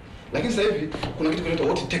 Lakini sasa hivi kuna kitu kinaitwa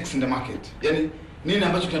what it takes in the market. Yaani nini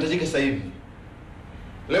ambacho kinahitajika sasa hivi?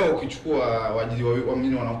 Leo ukichukua waajiri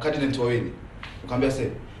wawili wana candidate wawili, ukamwambia sasa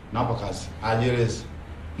nawapa kazi, ajieleze.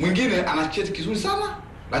 Mwingine ana cheti kizuri sana,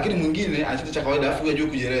 lakini mwingine ana cheti cha kawaida afu hajui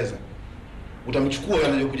kujieleza. Utamchukua yeye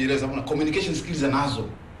anajua kujieleza, kuna communication skills anazo.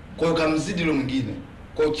 Kwa hiyo kamzidi yule mwingine.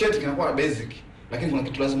 Kwa hiyo cheti kinakuwa basic, lakini kuna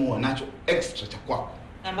kitu lazima uwe nacho extra cha kwako.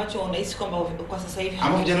 Ambacho unahisi kwamba kwa sasa hivi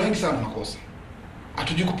ama vijana wengi sana tunakosa.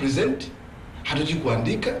 Hatujui kupresent, hatujui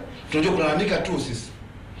kuandika, tunajua kulalamika tu sisi.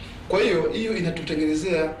 Kwa hiyo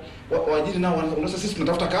inatutengenezea waajiri nao wanaanza sisi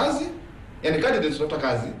tunatafuta kazi, yani candidates tunatafuta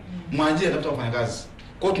kazi. mwajiri anatafuta wafanyakazi.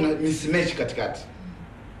 Kwa hiyo tuna mismatch katikati.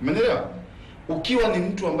 Umeelewa? Ukiwa ni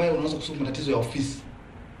mtu ambaye unaweza kusuluhu matatizo ya ofisi,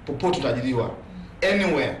 popote utaajiriwa,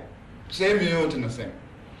 anywhere, sehemu yoyote nasema.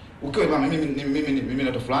 Ukiwa mama mimi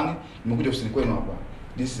na fulani, nimekuja ofisini kwenu hapa.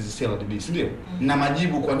 This is CLDB, si ndio? Na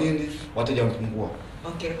majibu kwa nini wateja wamepungua.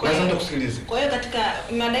 Okay. Lazima tukusikilize. Kwa hiyo katika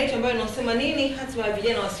mada yetu ambayo inasema nini hatma ya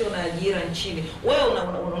vijana wasio na ajira nchini, wewe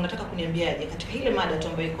unataka kuniambiaje katika ile mada tu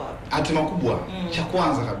ambayo iko hapa? Hatima kubwa, cha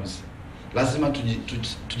kwanza kabisa, lazima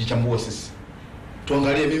tujichambue sisi.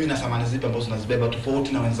 Tuangalie mimi na samani zipi ambazo tunazibeba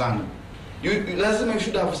tofauti na wenzangu. Lazima you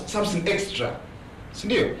should have something extra. Si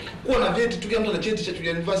ndio? Kuwa na vyeti tu, kila mtu ana cheti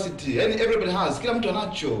cha university. Yaani everybody has, kila mtu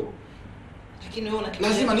anacho. Lakini wewe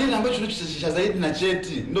lazima nini ambacho tunachocha zaidi na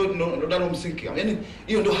cheti ndo dalo msingi. Yaani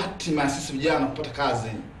hiyo ndo hatima sisi vijana kupata kazi.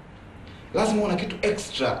 Lazima una kitu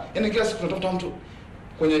extra. Yaani kila siku tunatafuta mtu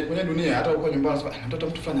kwenye dunia, hata uko nyumbani unasema natafuta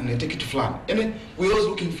mtu fulani anayetaka kitu fulani. Yaani we always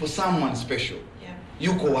looking for someone special. Yeah.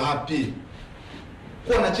 Yuko wapi?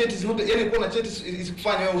 Kuwa na cheti zote, yaani kuwa na cheti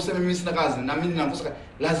isikufanye wewe useme mimi sina kazi na mimi nakosa.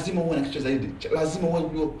 Lazima uwe na kitu zaidi. Lazima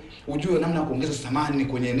ujue namna ya kuongeza thamani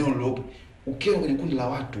kwenye eneo lilopo. Ukiwa kwenye kundi la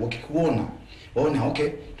watu wakikuona waone okay,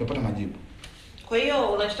 tunapata majibu. Kwa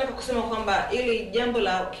hiyo unachotaka kusema kwamba ili jambo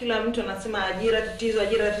la kila mtu anasema ajira tatizo,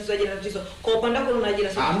 ajira tatizo, ajira tatizo. Kwa upande wako una ajira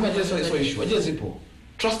sio? Mimi ajira sio issue. Ajira zipo.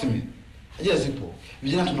 Trust me. Ajira zipo.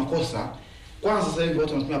 Vijana tunakosa. Kwanza sasa hivi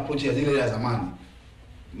watu wanatumia approach ya zile ya zamani.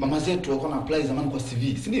 Mama zetu walikuwa na apply zamani kwa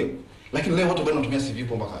CV, si ndio? Lakini leo watu bado wanatumia CV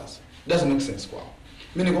kuomba kazi. Doesn't make sense kwao.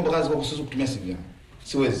 Mimi nikomba kazi kwa kususu kutumia CV yangu.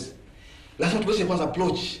 Siwezi. Lazima tubese kwanza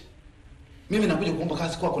approach. Mimi nakuja kuomba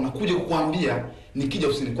kazi kwako, nakuja kukuambia nikija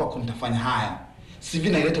ofisini kwako nitafanya haya. CV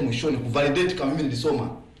naileta mwishoni kuvalidate kama mimi nilisoma.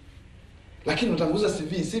 Lakini unatanguza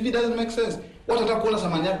CV doesn't make sense. Watu wanataka kuona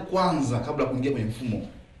thamani yako kwanza kabla kuingia kwenye mfumo.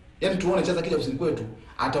 Yaani tuone chaza kija ofisini kwetu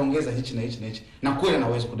ataongeza hichi na hichi na hichi. Na kweli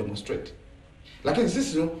anaweza kudemonstrate. Lakini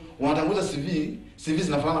sisi wanatanguza CV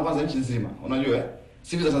zinafanana kwanza nchi nzima. Unajua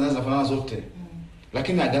CV za Tanzania zinafanana zote.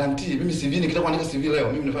 Lakini na guarantee mimi CV nikitaka kuandika CV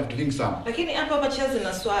leo mimi nafanya vitu vingi sana. Lakini hapa chazi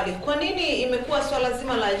na swali. Kwa nini imekuwa swala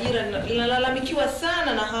zima la ajira linalalamikiwa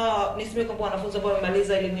sana na hawa niseme kwamba wanafunzi ambao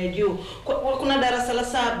wamemaliza elimu ya juu? Kuna darasa la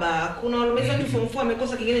 7, kuna waliomaliza tu form 4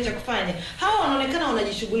 wamekosa kingine cha kufanya. Hawa wanaonekana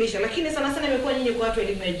wanajishughulisha, lakini sana imekuwa nyinyi kwa watu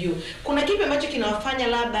elimu ya juu. Kuna kipi ambacho kinawafanya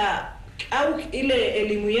labda au ile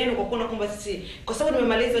elimu yenu kwa kuona kwamba sisi kwa sababu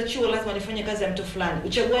nimemaliza chuo lazima nifanye kazi ya mtu fulani,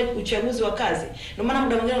 uchaguzi wa kazi? Ndio maana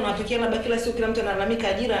muda mwingine unafikia labda kila siku kila mtu analalamika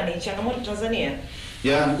ajira ni changamoto Tanzania.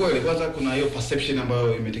 Ni kweli. Kwanza kuna hiyo perception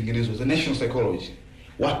ambayo imetengenezwa, the national psychology.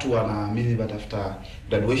 Watu wanaamini batafuta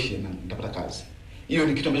graduation na nitapata kazi. Hiyo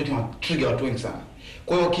ni kitu ambacho kina trigger watu wengi sana.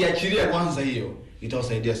 Kwa hiyo kiachilia kwanza hiyo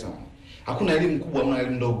itawasaidia sana. Hakuna elimu kubwa, hamna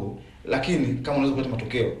elimu ndogo, lakini kama unaweza kupata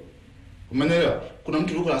matokeo. Umeelewa? Kuna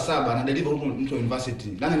mtu yuko la 7 na deliver mtu wa university.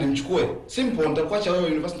 Nani nimchukue? Simple, nitakuacha wewe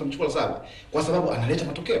university nitamchukua la 7 kwa sababu analeta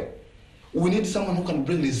matokeo. We need someone who can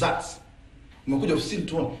bring results. Umekuja ofisini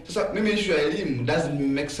tu. Sasa mimi issue ya elimu doesn't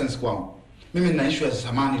make sense kwangu. Mimi nina issue ya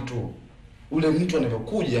thamani tu. Ule mtu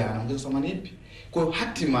anapokuja anaongeza thamani ipi? Kwa hiyo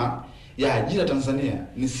hatima ya ajira Tanzania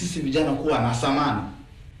ni sisi vijana kuwa na thamani.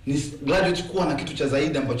 Ni graduate kuwa na kitu cha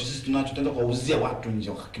zaidi ambacho sisi tunachotenda kuwauzia watu nje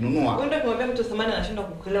wakinunua. Wewe ndio kumwambia mtu thamani anashinda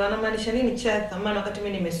kukuelewa. Anamaanisha nini cha thamani wakati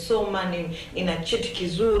mimi nimesoma, nina cheti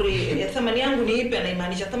kizuri? Ya thamani yangu ni ipi?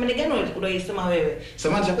 Anaimaanisha thamani gani unayosema wewe?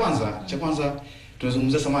 Thamani cha kwanza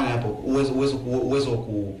tunazungumzia thamani hapo,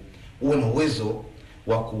 uwe na uwezo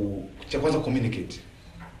wa cha kwanza communicate.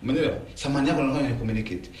 Umeelewa? Thamani yako ni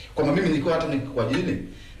communicate. Kwamba mimi niko hata kwa ajili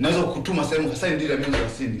naweza kukutuma sehemu kwa sign deal ya milioni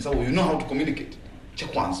 30 kwa sababu you know how to communicate. Cha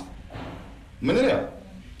kwanza. Umeelewa?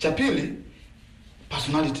 Cha pili,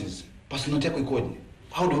 personalities. Personality yako ikoje?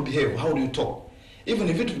 How do you behave? How do you talk? Even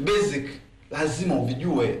if it's basic, lazima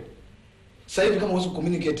uvijue. Sasa hivi kama uweze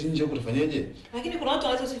communicate nje huko utafanyaje? Lakini kuna watu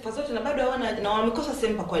wanaweza sifa zote na bado hawana na wamekosa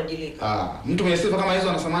sempa kwa ajili. Mtu mwenye sifa kama hizo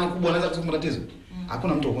ana thamani kubwa, anaweza kusema matatizo.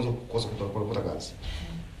 Hakuna mtu anaweza kukosa kupata kazi.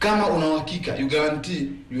 Kama una uhakika, you guarantee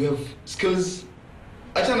you have skills.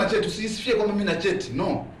 Acha na cheti, usisifie kwamba mimi na cheti.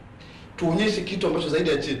 No. Tuonyeshe kitu ambacho zaidi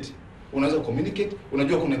ya cheti. Unaweza communicate,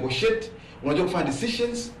 unajua ku negotiate, unajua kufanya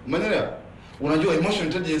decisions, umeelewa? Unajua emotional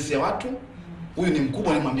intelligence ya watu. Huyu ni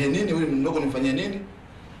mkubwa nimwambie nini, huyu ni mdogo nimfanyie nini?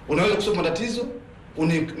 Unaweza kusoma matatizo,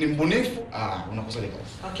 ni mbunifu, unakosaje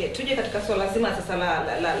kazi. Okay, tuje katika swala zima sasa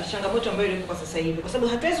la changamoto ambayo ilipo kwa sasa hivi. Kwa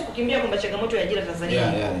sababu hatuwezi kukimbia kwamba changamoto ya ajira Tanzania.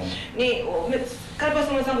 Yeah. Ni kama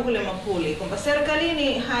somo zangu kule Makuli kwamba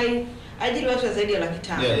serikalini ajili watu zaidi ya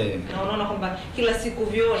 500,000. Na unaona kwamba kila siku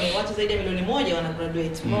vione watu zaidi ya milioni 1 wana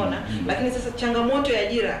graduate, umeona? Lakini sasa changamoto ya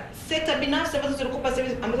ajira, sekta binafsi ambazo zilikupa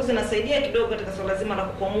service ambazo zinasaidia kidogo katika swala zima la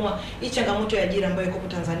kukwamua hii changamoto ya ajira ambayo iko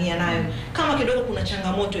Tanzania nayo. Kama kidogo kuna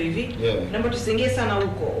changamoto hivi, naomba tusiingie sana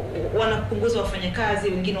huko. Wanapunguza wafanyakazi,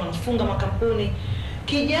 wengine wanafunga makampuni.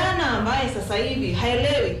 Kijana ambaye sasa hivi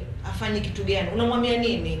haelewi afanye kitu gani, unamwambia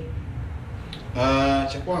nini?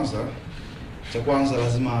 Cha kwanza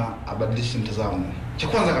lazima abadilishe mtazamo. Cha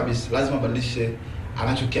kwanza kabisa lazima abadilishe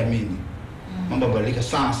anachokiamini. Mambo yabadilika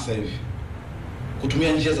sana sasa hivi.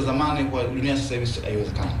 Kutumia njia za zamani kwa dunia sasa hivi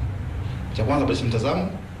haiwezekani. Cha kwanza abadilishe mtazamo.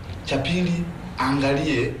 Cha pili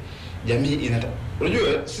angalie jamii unajua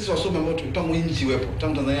sisi wasomi ambao tangu nchi iwepo,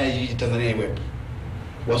 tangu Tanzania iwepo,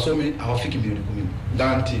 wasomi hawafiki milioni 10.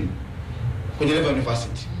 Guarantee. Kwenye level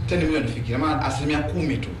university 10 milioni fiki. Ina maana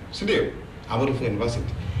 10% tu, si ndio? Ambao tupo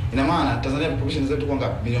university. Ina maana Tanzania population zetu kwa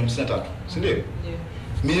ngapi? Milioni 53, si ndio? Ndio.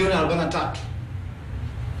 Milioni 43.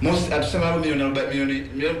 Most atuseme hapo milioni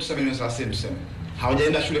 30 tuseme.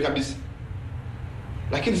 Hawajaenda shule kabisa.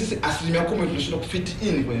 Lakini sisi 10% tunashindwa kufit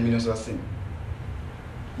in kwenye milioni 30.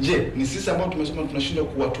 Je, ni sisi ambao tumesoma tunashindwa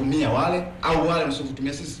kuwatumia wale au wale wanashindwa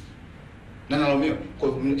kutumia sisi? Na nalaumiwa.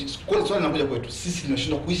 Kwa swali linakuja kwetu. Sisi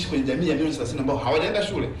tunashindwa kuishi kwenye jamii ya milioni 30 ambao hawajaenda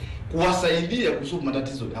shule, kuwasaidia kusolve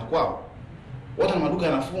matatizo ya kwao. Watu na maduka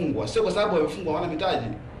yanafungwa, sio kwa sababu wamefungwa hawana mitaji.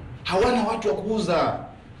 Hawana watu wa kuuza.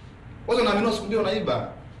 Watu wanaamini siku mbili wanaiba.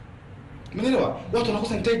 Umeelewa? Watu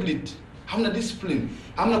wanakosa integrity, hamna discipline,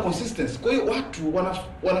 hamna consistency. Kwa hiyo watu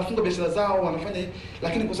wanafunga biashara zao, wanafanya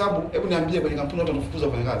lakini kwa sababu hebu niambie kwenye kampuni watu wanafukuza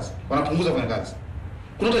wafanyakazi, wanapunguza wafanyakazi.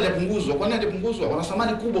 Kuna watu hajapunguzwa, kwa nini hajapunguzwa? Wana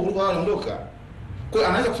thamani kubwa kuliko wale wanaondoka. Kwa hiyo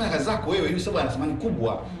anaweza kufanya kazi zako wewe, hivi sababu ana thamani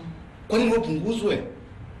kubwa. Kwa nini wewe punguzwe?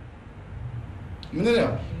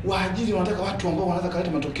 Umeelewa? Waajiri wanataka watu ambao wanaweza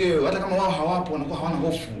kuleta matokeo, hata kama wao hawapo wanakuwa hawana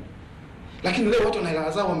hofu. Lakini leo watu wana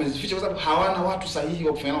hela zao wamezificha kwa sababu hawana watu sahihi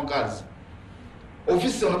wa kufanya nao kazi.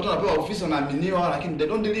 Ofisi wanakuta wanapewa ofisi wanaaminiwa lakini they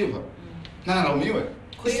don't deliver. Nani analaumiwe?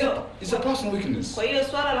 Kwa hiyo it's a personal weakness. Kwa hiyo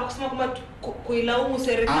swala la kusema kwamba kuilaumu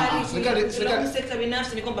serikali, sekta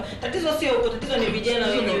binafsi ni kwamba tatizo sio huko, tatizo ni vijana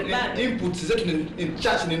wenyewe bado. Inputs zetu ni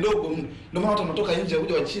chache, ni ndogo. Ndio maana watu wanatoka nje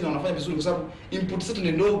kuja wa China wanafanya vizuri kwa sababu inputs zetu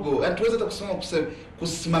ni ndogo. Hatuwezi hata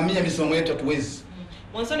kusimamia misimamo yetu, hatuwezi.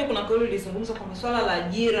 Mwanzoni kuna kauli ilizungumza kwamba swala la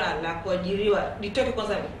ajira, la kuajiriwa litoke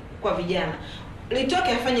kwanza kwa vijana.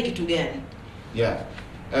 Litoke afanye kitu gani?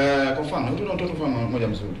 Kwa mfano, mtoto mmoja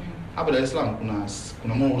mzuri. Hapa Dar es Salaam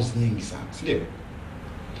kuna malls nyingi sana, si ndio?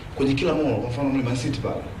 Kwenye kila mall, kwa mfano Nchini City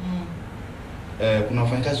pale. Kuna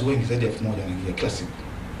wafanyakazi wengi zaidi ya 1000 wanaingia kila siku.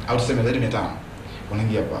 Au tuseme zaidi ya 500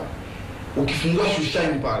 wanaingia pale. Ukifungua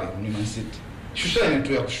Shushine pale Nchini City. Shushine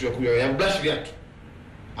tu ya kushua ya brush viatu.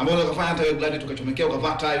 Ambao unakafanya hata wewe gladi tukachomekea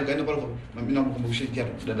ukavaa tai ukaenda pale mimi nakukumbusha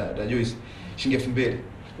kiatu dada Joyce shilingi 2000.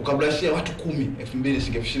 Ukablashia watu 10 2000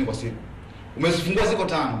 shilingi 20 kwa siku. Umezifungua ziko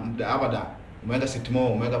 5 hapa da. Umeweka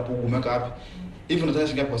Sitmo, umeweka Pugu, umeweka wapi? Hivi unataka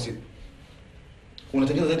shilingi ngapi kwa siku?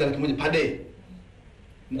 Unatengeneza zaidi ya 1,000 per day.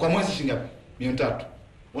 Kwa mwezi shilingi ngapi? 300,000.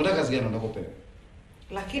 Unataka kazi gani unataka kupewa?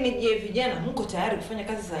 Lakini je, vijana mko tayari kufanya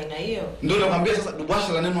kazi za aina hiyo? Ndio nakwambia sasa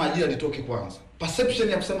dubasha la neno ajira litoke kwanza. Perception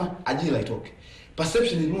ya kusema ajira itoke.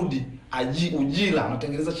 Perception irudi, ujira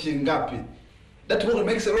unatengeneza shilingi ngapi? That will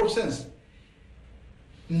makes a lot of sense.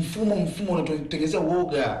 Mfumo unatengeneza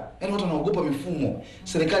uoga. Yaani watu wanaogopa mifumo.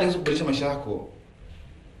 Serikali haiwezi kubadilisha maisha yako.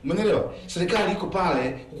 Umeelewa? Serikali iko pale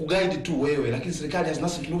kukuguide tu wewe, lakini serikali has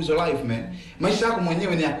nothing to do with your life, man. Maisha yako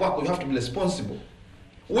mwenyewe ni ya kwako, you have to be responsible.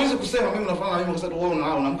 Uweze kusema mimi unafanana na mimi kwa sababu wewe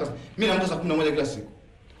unaamka. Mimi naamka saa 11 kila siku.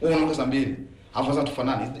 Wewe unaamka saa 2. Alafu sasa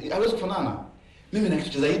tufanane. Haiwezi kufanana. Mimi na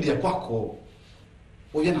kitu zaidi ya kwako.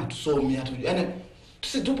 Wewe hatusomi, yaani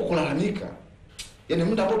tupo kulalamika. Yaani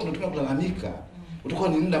muda ambao tunatumia kulalamika, utakuwa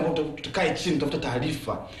ni muda ambao tukae chini tutafuta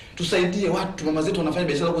taarifa. Tusaidie watu, mama zetu wanafanya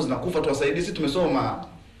biashara huko zinakufa, tuwasaidie. Sisi tumesoma.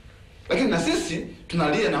 Lakini na sisi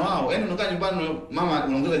tunalia na wao. Yaani unakaa nyumbani, mama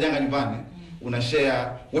unaongeza janga nyumbani, unashare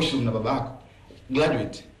washroom na babako.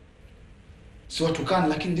 Graduate. Si watu kana,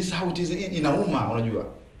 lakini this how it is, inauma, unajua.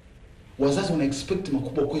 Wazazi wana expect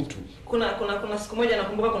makubwa kwetu. Kuna siku moja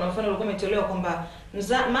nakumbuka kuna mfano ulikuwa umetolewa kwamba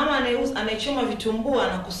mama anayechoma vitumbua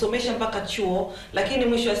na kusomesha mpaka chuo, lakini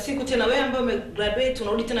mwisho wa siku tena wewe ambaye umegraduate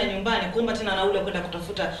unarudi tena nyumbani kuomba tena nauli kwenda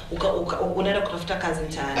kutafuta unaenda kutafuta kazi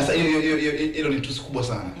mtaani. Sasa hilo ni tusi kubwa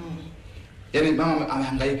sana. Yaani mama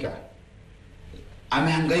amehangaika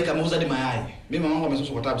ameuza hadi mayai. Mimi mama wangu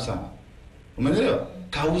amesomesha kwa tabu sana. Umeelewa?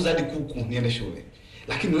 Kauza hadi kuku niende shule.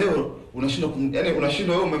 Lakini leo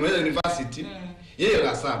unashindwa wewe umemaliza university. Yeye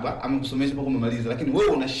la 7 amekusomesha mpaka umemaliza, lakini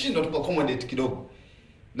wewe unashindwa tu accommodate kidogo.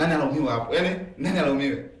 Nani alaumiwa hapo? Yaani nani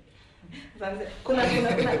alaumiwe?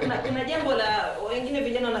 Kuna jambo la wengine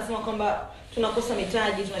vijana wanasema kwamba tunakosa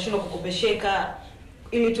mitaji, tunashindwa kukopesheka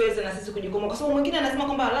ili tuweze na sisi kujikomboa. Kwa sababu mwingine anasema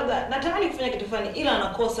kwamba labda natamani kufanya kitu fulani ila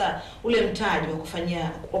anakosa ule mtaji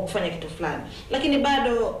wa kufanya kitu fulani. Lakini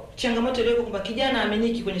bado changamoto ile kwamba kijana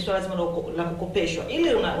amenyiki kwenye swala zima la kukopeshwa.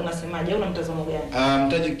 Ile unasemaje? Una mtazamo gani?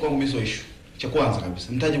 Mtaji kwangu mimi sio issue. Cha kwanza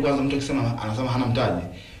kabisa, mtaji kwanza, mtu akisema anasema hana mtaji,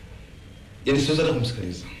 yaani siwezi hata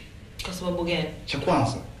kumsikiliza. Kwa sababu gani?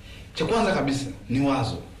 Cha kwanza kabisa ni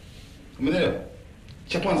wazo. Umeelewa?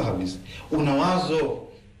 Cha kwanza kabisa una wazo.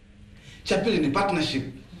 Cha pili ni partnership.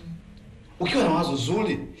 Ukiwa na wazo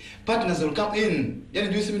zuri, partners will come in. Yaani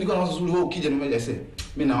juisi mimi niko na wazo zuri, wewe ukija na mmoja aseme,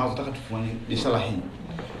 mimi na wazo nataka tufanye biashara hii.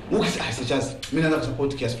 Ukisema mimi naweza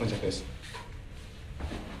kusupport kiasi fulani cha pesa.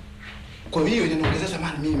 Kwa hiyo inaongeza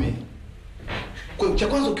thamani mimi. Kwa cha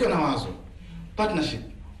kwanza ukiwa na wazo, partnership.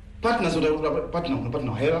 Partners kuna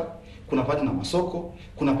partner hela, kuna partner masoko,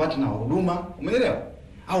 kuna partner wa huduma, umeelewa?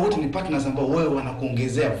 Hao wote ni partners ambao wewe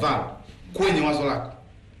wanakuongezea value kwenye wazo lako.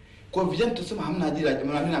 Kwa vijana tutasema hamna ajira,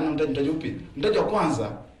 hamna mtaji upi? Mtaji wa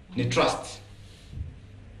kwanza ni trust.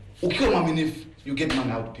 Ukiwa mwaminifu, you get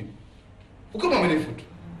money out people. Ukiwa mwaminifu tu.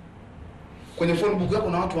 Kwenye phone book yako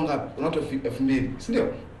una watu wangapi? Una watu 2000, si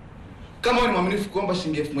ndio? Kama wewe ni mwaminifu kuomba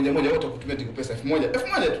shilingi 1000 wote kutumia tiko pesa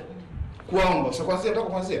 1000 tu. Kuomba, sasa kwanza nataka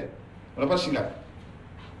kuanzia. Unapata shilingi ngapi?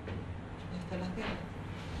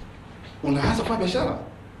 Unaanza kwa biashara.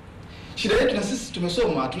 Shida yetu na sisi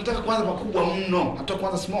tumesoma, tunataka kuanza makubwa mno, hata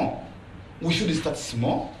kuanza small. We should start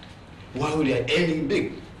small while we are aiming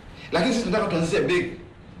big. Lakini sisi tunataka tuanzie big.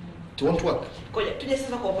 To want to work. Koja, tuje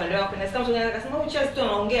sasa kwa upande wako. Na sasa mtu anasema huyu Charles tu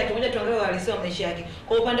anaongea, tumoja tuangalie uhalisia wa maisha yake.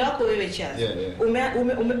 Kwa upande wako wewe Charles,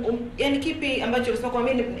 yani kipi ambacho unasema kwa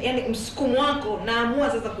mimi, yani msukumo wako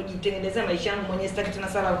naamua sasa kujitengenezea maisha yangu mwenyewe, sitaki tena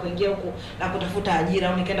sala kuingia huko na kutafuta ajira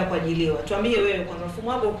au nikaenda kuajiliwa. Tuambie wewe kwanza mfumo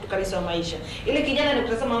wako kabisa wa maisha. Ile kijana ni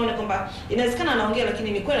kutazama aone kwamba inawezekana anaongea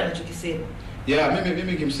lakini ni kweli anachokisema.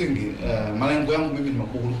 Mimi kimsingi malengo yangu mimi ni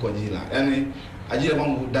makubwa kwa ajira. Yaani ajira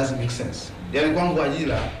kwangu doesn't make sense. Yaani kwangu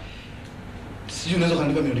ajira sijui unaweza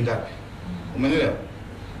kanipa milioni ngapi. Umeelewa?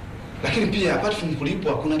 Lakini pia apart from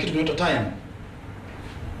kulipwa kuna kitu kinaitwa time.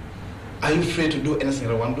 Are you free to do anything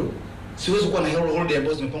you want to do? Siwezi kuwa na holiday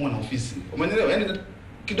ambazo zimepangwa na ofisi. Umeelewa? Yaani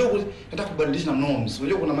kidogo nataka kubadilisha na norms.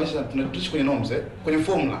 Unajua kuna maisha tunaishi kwenye norms kwenye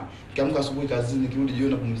formula. Nikiamka asubuhi kazini, nikirudi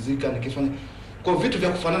jioni napumzika, nikifanya kwa vitu vya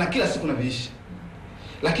kufanana kila siku na viishi.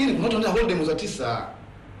 Lakini kuna watu wanaenda holiday mwezi wa 9.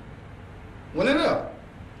 Umeelewa?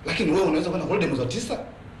 Lakini wewe unaweza kwenda holiday mwezi wa 9?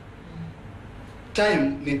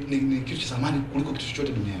 Time ni kitu cha thamani kuliko kitu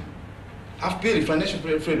chochote duniani. Pili,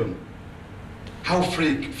 financial freedom. How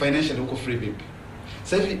free financially uko free vipi?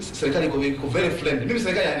 Sasa hivi serikali iko very friendly. Mimi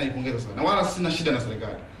serikali hainaipongeza sana. Na wala sina shida na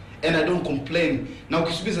serikali. And I don't complain. Na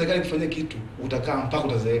ukisubiri serikali kufanya kitu, utakaa mpaka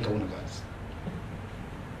utazeeka una kazi.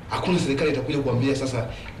 Hakuna serikali itakuja kuambia sasa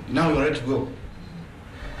now you are ready to go.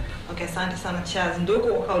 Okay, asante sana Charles. Ndio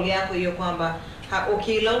kauli yako hiyo kwamba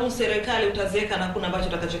ukilaumu serikali utazeeka na kuna ambacho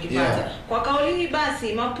utakachokipata. Kwa kauli hii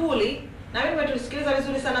basi Mapuli, na mimi tulisikiliza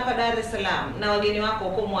vizuri sana hapa Dar es Salaam na wageni wako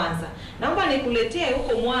huko Mwanza. Naomba nikuletee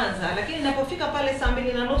huko Mwanza, lakini ninapofika pale saa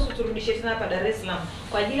 2:30 turudishe tena hapa Dar es Salaam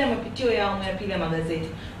kwa ajili ya mapitio ya awamu ya pili ya magazeti.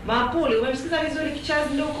 Mapuli, umemsikiza vizuri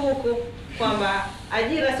Charles ndio huko kwamba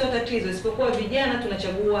ajira sio tatizo, isipokuwa vijana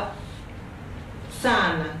tunachagua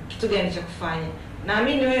sana kitu gani cha kufanya.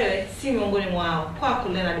 Naamini wewe si miongoni mwao. Kwako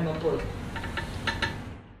Leonard Mapuli.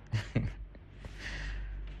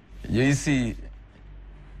 Joyce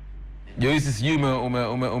sijui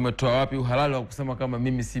umetoa wapi uhalali wa kusema kama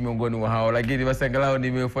mimi si miongoni mwa hao, lakini basi angalau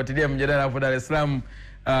nimefuatilia mjadala hapo Dar es Salaam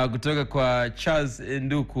kutoka kwa Charles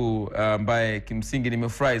Nduku ambaye kimsingi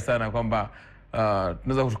nimefurahi sana kwamba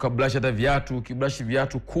tunaweza tukablash hata viatu, ukiblash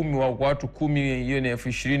viatu 10 kwa watu 10 hiyo ni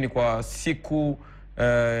 20,000 kwa siku,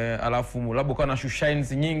 alafu labda kwa na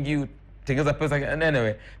shoeshines nyingi tengeza pesa.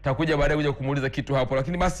 Anyway, takuja baadaye kuja kumuuliza kitu hapo,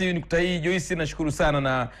 lakini basi nikutai Joyce, nashukuru sana.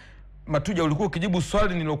 Na Matuja, ulikuwa ukijibu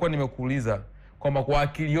swali nilokuwa nimekuuliza kwamba kwa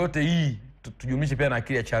akili yote hii tujumlishe pia na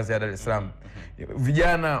akili ya Charles ya Dar es Salaam,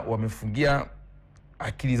 vijana wamefungia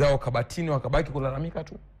akili zao kabatini wakabaki kulalamika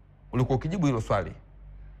tu. Ulikuwa ukijibu hilo swali.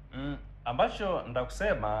 Ambacho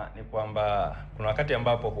nitakusema ni kwamba kuna wakati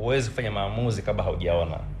ambapo huwezi kufanya maamuzi kabla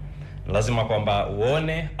haujaona. Lazima kwamba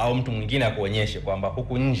uone au mtu mwingine akuonyeshe kwamba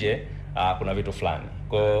huku nje kuna vitu fulani.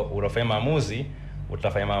 Kwa hiyo unafanya maamuzi,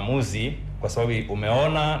 utafanya maamuzi kwa sababu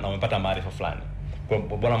umeona na umepata maarifa fulani. Kwa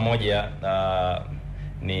bwana mmoja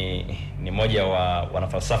ni mmoja wa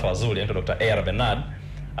wanafalsafa wazuri anaitwa Dr. A.R. Bernard,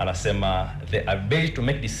 anasema the ability to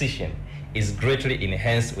make decision is greatly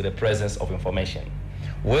enhanced with the presence of information.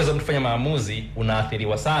 Uwezo wa kufanya maamuzi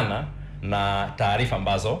unaathiriwa sana na taarifa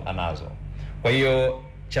ambazo anazo. Kwa hiyo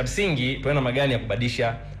cha msingi tuwe na magani ya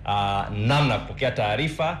kubadilisha namna kupokea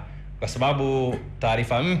taarifa, kwa sababu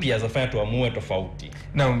taarifa mpya zinafanya tuamue tofauti.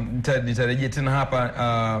 Na nitarejea tena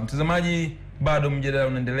hapa. Mtazamaji, bado mjadala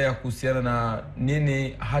unaendelea kuhusiana na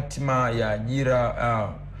nini hatima ya ajira,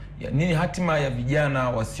 nini hatima ya vijana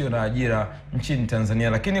wasio na ajira nchini Tanzania.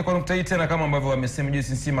 Lakini kwa nukta hii tena, kama ambavyo wamesema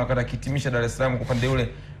Joyce Nsima akahitimisha Dar es Salaam kwa upande ule,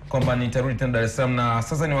 kwamba nitarudi tena Dar es Salaam, na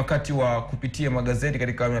sasa ni wakati wa kupitia magazeti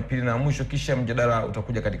katika awamu ya pili na mwisho, kisha mjadala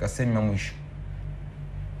utakuja katika sehemu ya mwisho.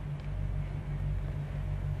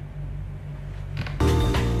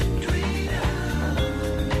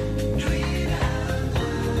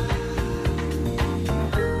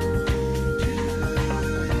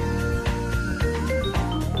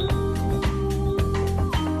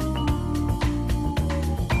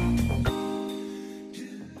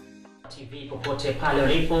 Popote pale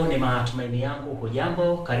ulipo, ni matumaini yangu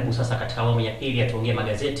hujambo. Karibu sasa katika awamu ya pili ya Tuongee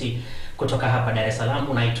Magazeti kutoka hapa Dar es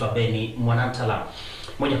Salaam. Naitwa Beni Mwanantala.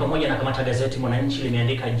 Moja kwa moja na kamata gazeti Mwananchi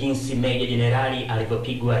limeandika jinsi Meja Jenerali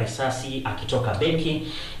alivyopigwa risasi akitoka benki,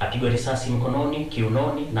 apigwa risasi mkononi,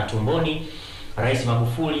 kiunoni na tumboni. Rais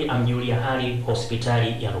Magufuli amjulia hali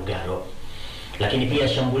hospitali ya Lugalo. Lakini pia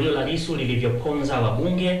shambulio la Lissu lilivyoponza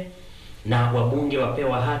wabunge, na wabunge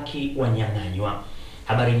wapewa haki wanyang'anywa.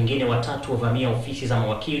 Habari nyingine, watatu wavamia ofisi za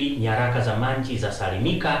mawakili, nyaraka za manji za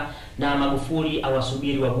salimika, na Magufuli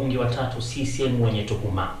awasubiri wabunge watatu CCM wenye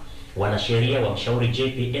tuhuma. Wanasheria wamshauri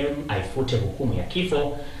JPM aifute hukumu ya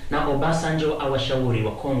kifo, na Obasanjo awashauri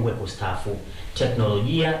wakongwe kustaafu.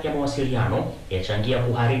 Teknolojia ya mawasiliano yachangia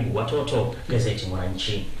kuharibu watoto. Gazeti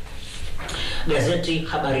Mwananchi. Gazeti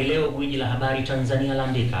Habari Leo, gwiji la habari Tanzania,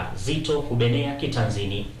 laandika Zito kubenea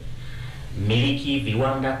kitanzini, miliki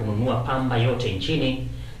viwanda kununua pamba yote nchini,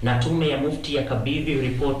 na tume ya Mufti ya kabidhi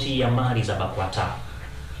ripoti ya mali za BAKWATA.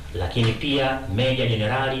 Lakini pia Meja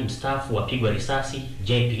Jenerali mstaafu wapigwa risasi,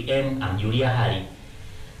 JPM amjulia hali.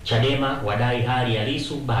 Chadema wadai hali ya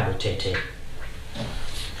Lissu bado tete.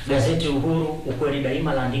 Gazeti Uhuru, ukweli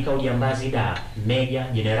daima, laandika ujambazi da, Meja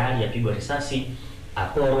Jenerali yapigwa risasi,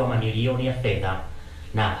 aporwa mamilioni ya fedha,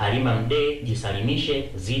 na Halima Mdee jisalimishe,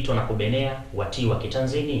 Zito na kubenea watiwa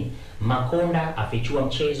kitanzini. Makonda afichua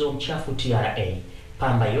mchezo mchafu TRA,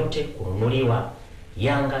 pamba yote kununuliwa.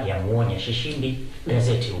 Yanga ya muonya Shishindi.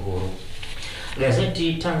 Gazeti Uhuru.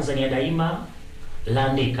 Gazeti Tanzania Daima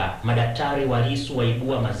laandika madaktari wa Lissu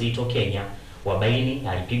waibua mazito Kenya, wabaini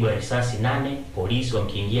alipigwa risasi 8, polisi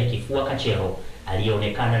wamkiingia kifua Kachero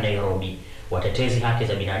aliyeonekana Nairobi. Watetezi haki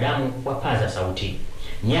za binadamu wapaza sauti.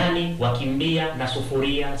 Nyani wakimbia na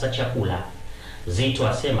sufuria za chakula. Zito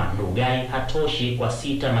asema Ndugai hatoshi kwa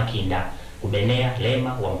sita Makinda. Kubenea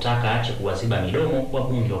Lema wamtaka ache kuwaziba midomo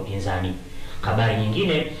wabunge wa upinzani. Habari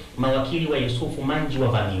nyingine, mawakili wa Yusufu Manji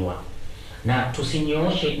wavamiwa, na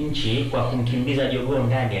tusinyooshe nchi kwa kumkimbiza jogoo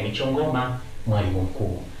ndani ya michongoma mwalimu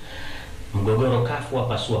mkuu. Mgogoro kafu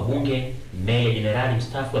wapasua bunge, Meja Jenerali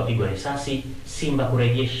mstaafu apigwa risasi, Simba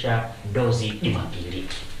kurejesha dozi Jumapili.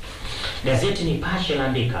 Gazeti Nipashe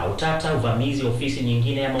laandika utata uvamizi ofisi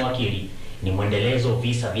nyingine ya mawakili, ni mwendelezo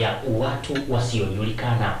visa vya watu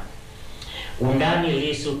wasiojulikana. Undani,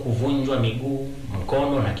 Lissu kuvunjwa miguu,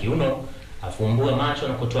 mkono na kiuno, afumbua macho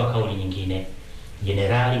na kutoa kauli nyingine.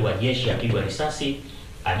 Jenerali wa jeshi apigwa risasi,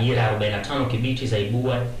 ajira 45 Kibiti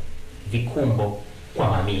zaibua vikumbo kwa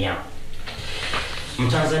mamia.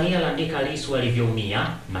 Mtanzania laandika Lissu alivyoumia,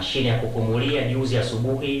 mashine ya kupumulia juzi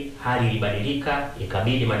asubuhi, hali ilibadilika,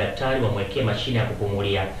 ikabidi madaktari wamwekee mashine ya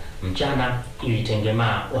kupumulia. Mchana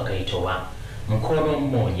ilitengemaa wakaitoa. Mkono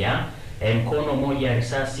mmoja ya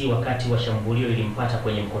risasi wakati wa shambulio ilimpata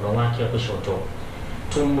kwenye mkono wake wa kushoto.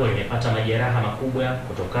 Tumbo limepata majeraha makubwa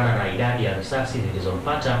kutokana na idadi ya risasi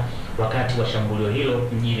zilizompata wakati wa shambulio hilo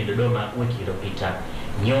mjini Dodoma wiki iliyopita.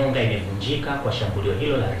 Nyonga imevunjika kwa shambulio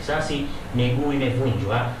hilo la risasi, miguu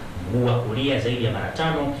imevunjwa, mguu wa kulia zaidi ya mara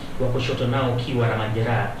 5, wa kushoto nao ukiwa na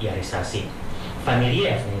majeraha ya risasi. Familia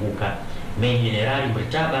yafunguka, Meja Jenerali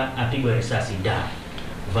Mritaba apigwa risasi da.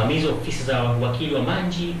 Uvamizi wa ofisi za wakili wa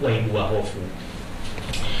Manji waibua hofu.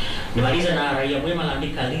 Nimaliza na Raia Mwema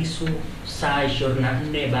laandika Lissu saa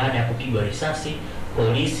 24 baada ya kupigwa risasi,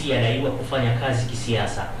 polisi yadaiwa kufanya kazi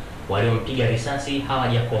kisiasa, waliompiga risasi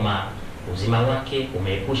hawajakomaa, uzima wake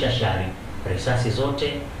umeepusha shari, risasi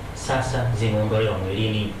zote sasa zimeondolewa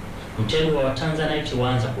mwilini. Mtego wa Tanzanite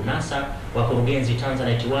waanza kunasa, wakurugenzi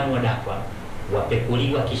Tanzanite 1 wadakwa,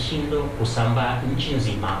 wapekuliwa kishindo kusambaa nchi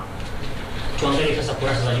nzima. Tuangalie sasa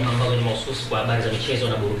kurasa za nyuma ambazo ni mahususi kwa habari za michezo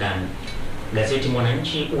na burudani. Gazeti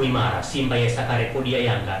Mwananchi, uimara, Simba yasaka rekodi ya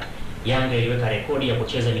Yanga. Yanga iliweka rekodi ya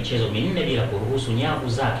kucheza michezo 4 bila kuruhusu nyavu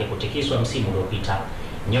zake kutikiswa msimu uliopita.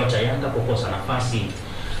 Nyota Yanga kukosa nafasi.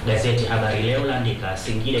 Gazeti Habari Leo laandika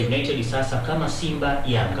Singida United sasa kama Simba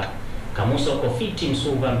Yanga. Kamuso Kofiti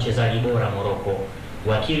Msuva mchezaji bora Moroko.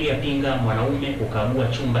 Wakili apinga mwanaume kukagua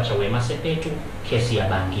chumba cha Wema Sepetu kesi ya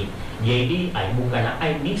bangi. JD aibuka na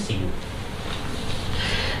IBCU.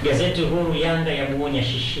 Gazeti Huru Yanga ya muonya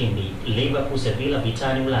Shishindi. Liverpool Sevilla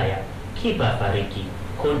vitani Ulaya. Kipa fariki.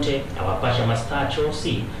 Conte awapasha mastaa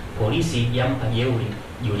Chelsea. Polisi yampa jeuri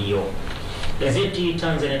Julio. Gazeti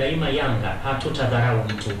Tanzania Daima Yanga hatutadharau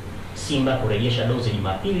mtu. Simba kurejesha dozi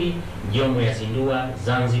Jumapili. Jongo yazindua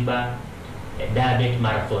Zanzibar Dabe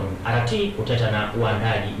Marathon. RT kuteta na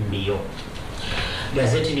uandaji mbio.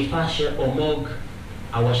 Gazeti Nipashe Omog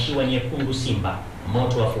awashiwa nyekundu Simba.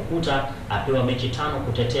 Moto wa fukuta apewa mechi 5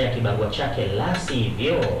 kutetea kibarua chake la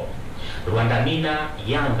sivyo. Rwanda Mina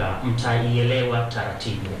Yanga mtaielewa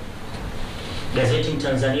taratibu. Gazeti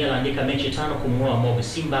Mtanzania laandika mechi 5 kumng'oa Mob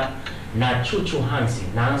Simba na Chuchu Hansi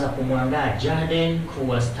naanza kumwandaa Jaden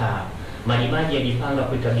kuwa star. Majimaji yajipanga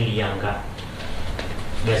kuikabili Yanga.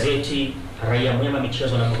 Gazeti Raia Mwema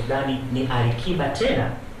michezo na burudani ni Alikiba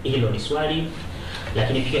tena, hilo ni swali.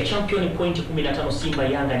 Lakini pia champion point 15 Simba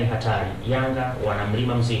Yanga ni hatari. Yanga wana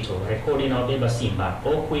mlima mzito, rekodi na wabeba Simba.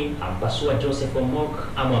 Okwi ampasua Joseph Omok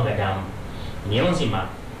amwagadamu. Nyonzima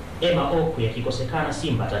Emma Okwi yakikosekana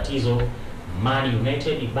Simba tatizo. Man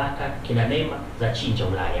United Ibaka kina Neema za chinja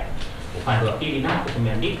Ulaya. Upande wa pili nako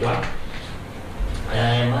kumeandikwa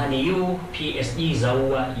Man U PSG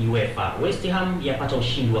zaua UEFA. West Ham yapata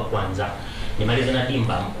ushindi wa kwanza. Nimaliza na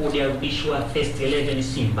Dimba Mkude arudishwa first 11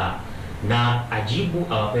 Simba na Ajibu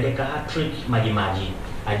awapeleka hat-trick Majimaji.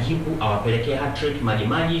 Ajibu awapelekea hat-trick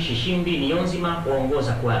Majimaji. Shishimbi Nionzima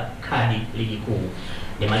waongoza kwa kadi ligi kuu.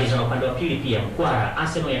 Nimaliza na upande wa pili pia Mkwara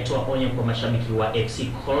Arsenal yatoa onyo kwa mashabiki wa FC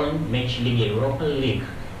Cologne mechi ligi ya Europa League.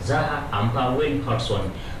 Zaha ampa Wayne Hudson.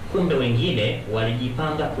 Kumbe wengine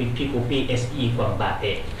walijipanga kuipiku PSG kwa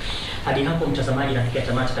Mbappe. Hadi hapo mtazamaji, nafikia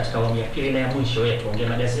tamati katika awamu ya pili na ya mwisho ya Tuongee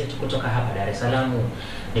Magazeti kutoka hapa Dar es Salaam.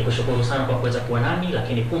 Nikushukuru sana kwa kuweza kuwa nami,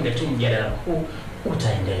 lakini punde tu mjadala huu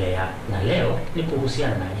utaendelea. Na leo ni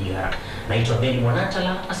kuhusiana na ajira. Naitwa Beni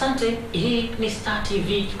Mwanatala. Asante. Hii ni Star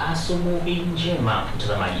TV asubuhi njema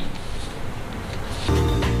mtazamaji.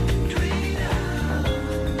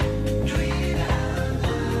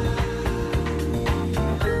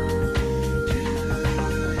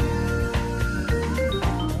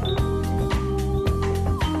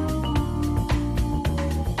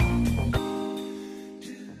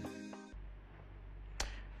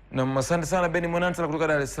 Na asante sana Beni Mwanantala kutoka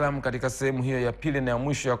Dar es Salaam katika sehemu hiyo ya pili na ya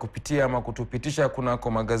mwisho ya kupitia ama kutupitisha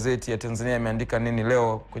kunako magazeti ya Tanzania yameandika nini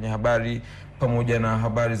leo kwenye habari pamoja na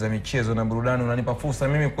habari za michezo na burudani. Unanipa fursa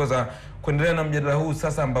mimi kuweza kuendelea na mjadala huu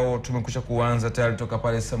sasa ambao tumekwisha kuanza tayari toka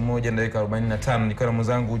pale saa 1:45 nikiwa na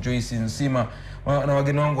mwenzangu Joyce Nsima na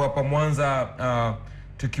wageni wangu hapa Mwanza,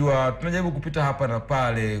 tukiwa tunajaribu kupita hapa na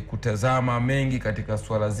pale kutazama mengi katika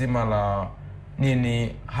swala zima la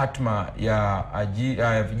nini hatma ya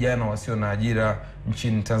ajira ya vijana wasio na ajira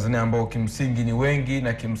nchini Tanzania, ambao kimsingi ni wengi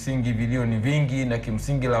na kimsingi vilio ni vingi na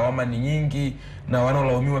kimsingi lawama ni nyingi na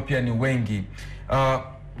wanaolaumiwa pia ni wengi.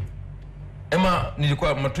 Emma,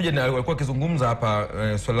 nilikuwa Matuja alikuwa akizungumza hapa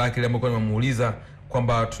swali lake ile ambalo nimemuuliza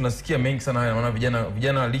kwamba tunasikia mengi sana haya, maana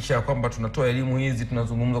vijana licha ya kwamba tunatoa elimu hizi,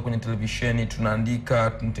 tunazungumza kwenye televisheni,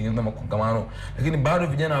 tunaandika, tunatengeneza makongamano, lakini bado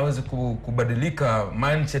vijana hawezi kubadilika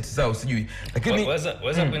mindset zao, sijui. Lakini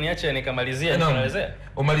waweza kuniacha nikamalizia nielezea.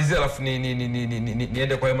 Umalizia alafu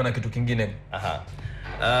niende kwa Emma na kitu kingine.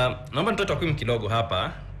 Naomba nitoe takwimu kidogo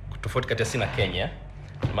hapa tofauti kati ya Sina Kenya.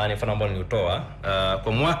 Maana mfano ambao nilitoa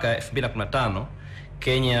kwa mwaka 2015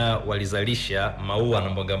 Kenya walizalisha maua na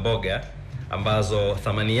mboga mboga ambazo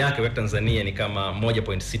thamani yake kwa Tanzania ni kama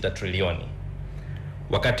 1.6 trilioni.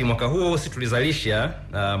 Wakati mwaka huo sisi tulizalisha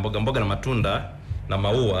mboga mboga na matunda na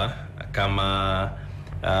maua kama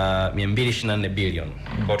 224 bilioni.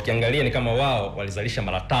 Kwa tukiangalia ni kama wao walizalisha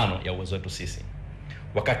mara 5 ya uwezo wetu sisi.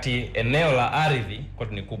 Wakati eneo la ardhi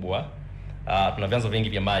kwetu ni kubwa, tuna vyanzo vingi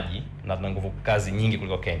vya maji na tuna nguvu kazi nyingi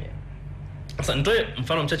kuliko Kenya. Sasa nitoe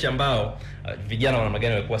mfano mchache ambao vijana wa namna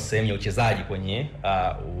gani walikuwa sehemu ya uchezaji kwenye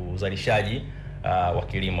uzalishaji wa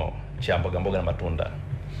kilimo cha mboga mboga na matunda.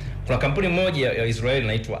 Kuna kampuni moja ya Israeli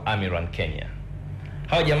inaitwa Amiran Kenya.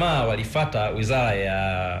 Hao jamaa walifuata Wizara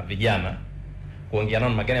ya Vijana kuongea nao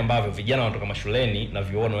namna gani ambavyo vijana wanatoka mashuleni na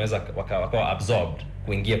vyuoni wanaweza wakawa absorbed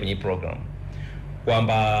kuingia kwenye program,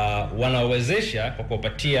 kwamba wanawezesha kwa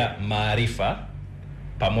kuwapatia maarifa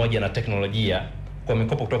pamoja na teknolojia kwa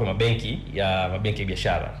mikopo kutoka mabenki ya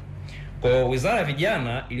biashara. Kwa Wizara ya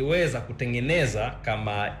Vijana iliweza kutengeneza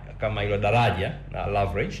kama ilo daraja na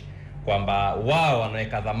leverage, kwamba wao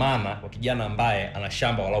wanaweka dhamana kwa kijana ambaye ana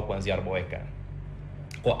shamba walau kuanzia 40 eka.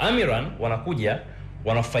 Kwa Amiran wanakuja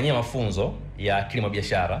wanafanyia mafunzo ya kilimo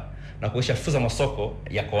biashara na kuisha fuza masoko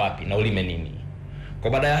yako wapi na ulime nini.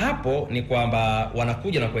 Kwa baada ya hapo ni kwamba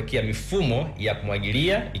wanakuja na kuwekea mifumo ya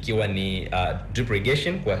kumwagilia, ikiwa ni drip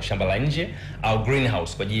irrigation kwa shamba la nje au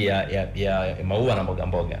greenhouse kwa ajili ya maua na mboga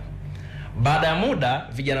mboga. Baada ya muda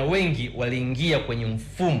vijana wengi waliingia kwenye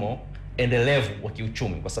mfumo endelevu wa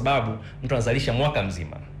kiuchumi kwa sababu mtu anazalisha mwaka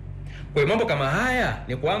mzima. Kwa hiyo mambo kama haya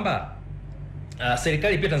ni kwamba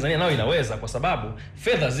serikali pia Tanzania nayo inaweza, kwa sababu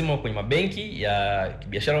fedha zimo kwenye mabenki ya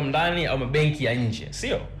kibiashara ndani au mabenki ya nje,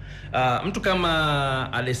 sio? Mtu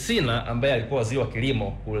kama Adesina ambaye alikuwa waziri wa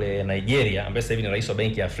kilimo kule Nigeria, ambaye sasa hivi ni rais wa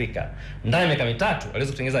Benki ya Afrika, ndani ya miaka 3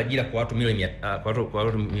 aliweza kutengeneza ajira kwa watu milioni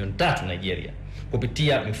 3 Nigeria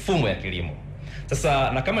kupitia mifumo ya kilimo.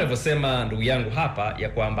 Sasa na kama alivyosema ndugu yangu hapa ya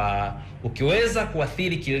kwamba ukiweza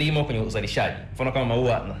kuathiri kilimo kwenye uzalishaji, mfano kama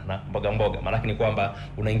maua na mboga mboga, maana ni kwamba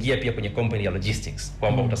unaingia pia kwenye company ya logistics,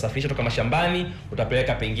 kwamba utasafirisha kutoka mashambani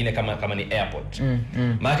utapeleka pengine kama ni airport.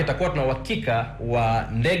 Maana itakuwa tuna uhakika wa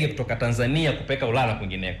ndege kutoka Tanzania kupeleka Ulaya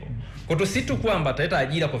kwingineko. Kwa hiyo si tu kwamba italeta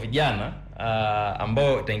ajira kwa vijana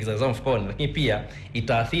ambao itaingiza zao mfukoni, lakini pia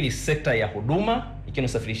itaathiri sekta ya huduma, ikiwa ni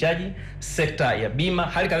usafirishaji, sekta ya bima,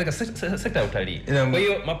 hali kadhalika sekta ya utalii. Kwa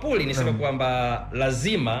hiyo Mapuli nisema kwamba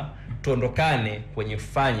lazima tuondokane kwenye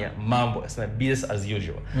kufanya mambo business as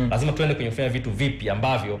usual. Lazima tuende kwenye kufanya vitu vipi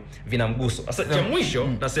ambavyo vina mguso. Sasa cha mwisho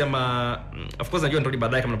nasema, of course najua ndio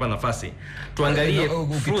baadaye kama napata nafasi tuangalie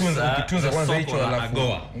ukitunza kwanza hicho, alafu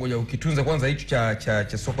ngoja ukitunza kwanza hicho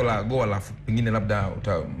cha soko la AGOA, alafu pengine labda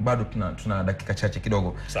bado tuna dakika chache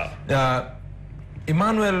kidogo. Sawa.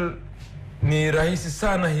 Emmanuel, ni rahisi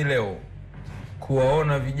sana hii leo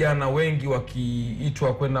kuwaona vijana wengi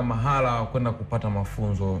wakiitwa kwenda mahala kwenda kupata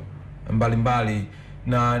mafunzo mbalimbali,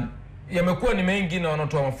 na yamekuwa ni mengi na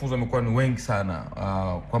wanaotoa mafunzo wamekuwa ni wengi sana,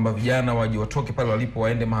 kwamba vijana watoke pale walipo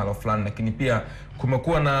waende mahala fulani. Lakini pia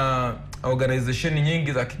kumekuwa na organization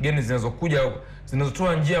nyingi za kigeni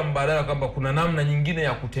zinazotoa njia mbadala, kwamba kuna namna nyingine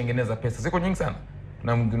ya kutengeneza pesa. Ziko nyingi sana,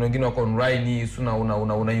 na wengine wako online,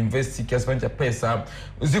 una invest kiasi cha pesa,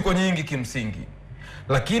 ziko nyingi kimsingi.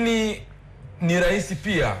 Lakini ni rahisi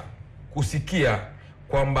pia kusikia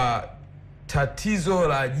kwamba tatizo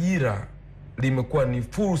la ajira limekuwa ni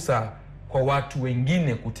fursa kwa watu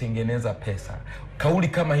wengine kutengeneza pesa. Kauli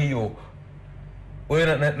kama hiyo,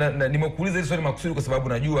 wewe nimekuuliza hili swali makusudi kwa sababu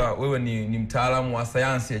najua wewe ni mtaalamu wa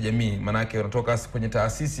sayansi ya jamii, maana yake unatoka kwenye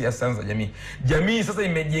taasisi ya sayansi ya jamii. Jamii sasa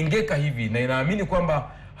imejengeka hivi na inaamini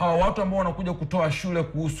kwamba hawa watu ambao wanakuja kutoa shule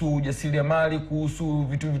kuhusu ujasiriamali, kuhusu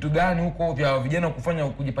vitu gani huko vya vijana kufanya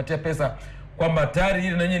kujipatia pesa, kwamba tayari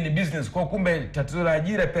ile nanyewe ni business. Kwa kumbe tatizo la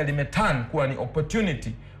ajira pia limeturn kuwa ni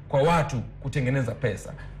opportunity kwa watu kutengeneza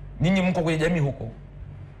pesa. Ninyi mko kwenye jamii huko,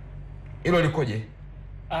 hilo likoje?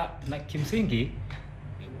 Na kimsingi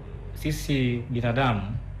sisi binadamu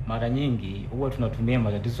mara nyingi huwa tunatumia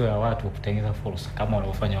matatizo ya watu kutengeneza fursa kama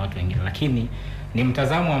wanavyofanya watu wengine, lakini ni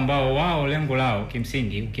mtazamo ambao wao lengo lao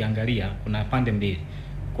kimsingi. Ukiangalia kuna pande mbili.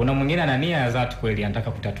 Kuna mwingine ana nia ya dhati kweli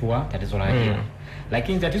anataka kutatua tatizo la ajira,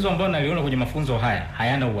 lakini tatizo ambalo naliona kwenye mafunzo haya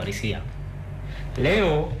hayana uhalisia.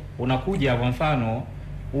 Leo unakuja kwa mfano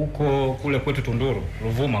huko kule kwetu Tunduru,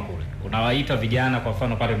 Ruvuma kule, unawaita vijana kwa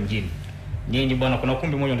mfano pale mjini, nyinyi bwana, kuna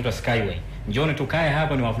ukumbi mmoja unaitwa Skyway, njooni tukae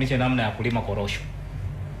hapa niwafundishe namna ya kulima korosho.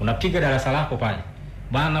 Unapiga darasa lako pale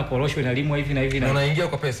bana, korosho inalimwa hivi na hivi, na unaingia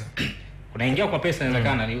kwa pesa. Unaingia kwa pesa,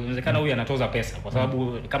 inawezekana huyu anatoza pesa kwa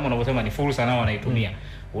sababu kama unavyosema ni fursa nao wanaitumia.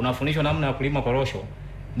 Unafundishwa namna ya kulima korosho.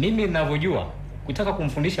 Mimi ninavyojua, kutaka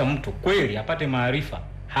kumfundisha mtu kweli apate maarifa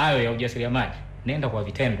hayo ya ujasiriamali, nenda kwa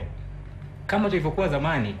vitendo. Kama tulivyokuwa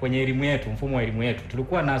zamani kwenye elimu yetu, mfumo wa elimu yetu,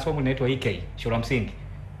 tulikuwa na somo linaloitwa EK, shule msingi,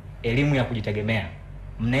 elimu ya kujitegemea.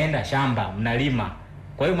 Mnaenda shamba, mnalima.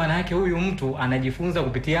 Kwa hiyo maana yake huyu mtu anajifunza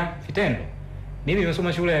kupitia vitendo. Mimi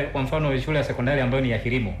nimesoma shule, kwa mfano shule ya sekondari ambayo ni ya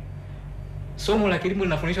kilimo. Somo la kilimo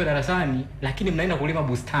linafundishwa darasani, lakini mnaenda kulima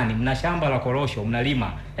bustani, mna shamba la korosho,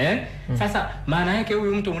 mnalima. Sasa maana yake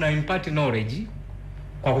huyu mtu unaimpart knowledge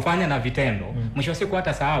kwa kufanya na vitendo. Mwisho wa siku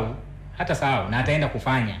hata sahau na ataenda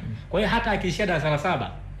kufanya. Kwa hiyo hata akiishia darasa la 7,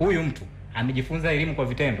 huyu mtu amejifunza elimu kwa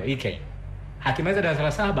vitendo EK. Akimaliza darasa la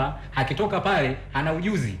 7, akitoka pale ana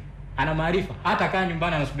ujuzi, ana maarifa, hata kaa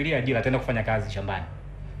nyumbani anasubiria ajira, ataenda kufanya kazi shambani.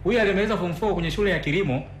 Huyu alimaliza form 4 kwenye shule ya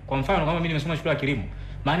kilimo, kwa mfano kama mimi nimesoma shule ya kilimo.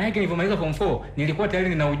 Maana yake nilipomaliza form 4 nilikuwa tayari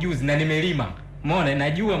nina ujuzi na nimelima. Umeona,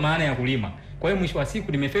 najua maana ya kulima. Kwa hiyo mwisho wa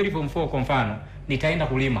siku nimefeli form 4 kwa mfano, nitaenda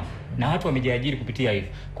kulima na watu wamejiajiri kupitia hivyo.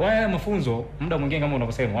 Kwa hiyo mafunzo muda mwingine kama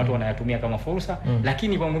unavyosema watu wanayatumia kama fursa,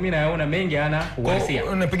 lakini kwangu mimi nayaona mengi yana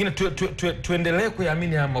uhalisia. Na pengine tuendelee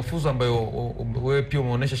kuyaamini haya mafunzo ambayo wewe pia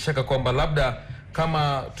umeonyesha shaka kwamba labda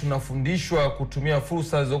kama tunafundishwa kutumia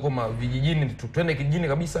fursa zilizoko vijijini, twende kijijini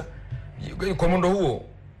kabisa. Kwa muundo huo,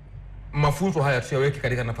 mafunzo haya tuyaweke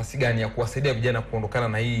katika nafasi gani ya kuwasaidia vijana kuondokana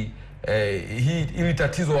na hili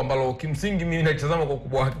tatizo ambalo kimsingi mimi nalitazama kwa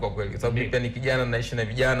ukubwa wake kwa kweli, sababu pia ni kijana, naishi na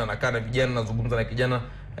vijana, nakaa na vijana, nazungumza na kijana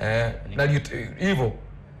na hivyo.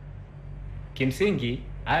 Kimsingi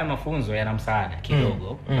haya mafunzo yana msaada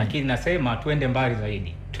kidogo, lakini nasema tuende mbali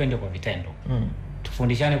zaidi, twende kwa vitendo.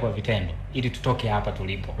 Tufundishane kwa vitendo ili tutoke hapa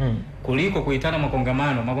tulipo. Kuliko kuitana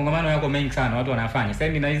makongamano. Makongamano yako mengi sana, watu wanafanya.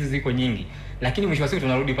 Semina hizi ziko nyingi, lakini mwisho wa siku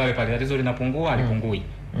tunarudi pale pale. Tatizo linapungua, halipungui.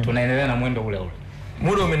 Tunaendelea na mwendo ule ule.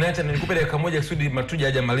 Muda umeniacha, nilikupe dakika moja kusudi Matuja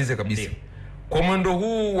hajamalize kabisa. Ndiyo. Kwa mwendo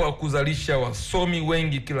huu wa kuzalisha wasomi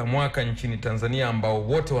wengi kila mwaka nchini Tanzania ambao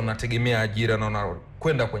wote wanategemea ajira na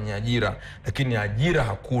wanakwenda kwenye ajira, lakini ajira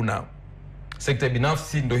hakuna. Sekta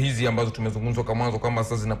binafsi ndo hizi ambazo tumezungumzwa kwa mwanzo kwamba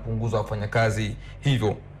sasa zinapunguza wafanyakazi.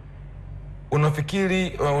 Hivyo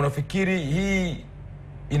unafikiri hii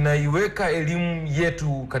inaiweka elimu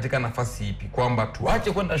yetu katika nafasi ipi, kwamba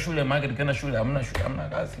tuache kwenda shule, maana tukienda shule hamna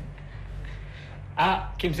kazi?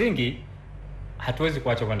 Kimsingi hatuwezi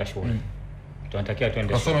kuacha kwenda shule. Tunatakiwa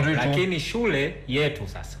tuende shule. Lakini shule yetu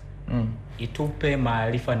sasa itupe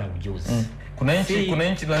maarifa na ujuzi. Kuna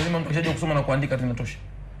nchi lazima mtu kishaje kusoma na kuandika tunatosha.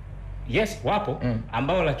 Yes, wapo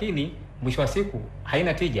ambao lakini mwisho wa siku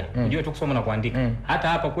haina tija. Unajua tu kusoma na kuandika. Hata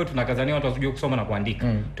hapa kwetu tunakazania watu wasijue kusoma na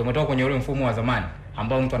kuandika. Tumetoka kwenye ule mfumo wa zamani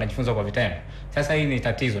ambao mtu anajifunza kwa vitendo. Sasa hii ni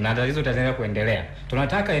tatizo, na tatizo litaendelea kuendelea.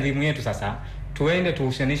 Tunataka elimu yetu sasa tuende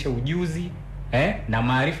tuhusianishe ujuzi na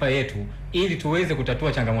maarifa yetu ili tuweze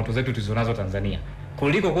kutatua changamoto zetu tulizonazo Tanzania,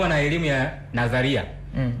 kuliko kuwa na elimu ya nadharia.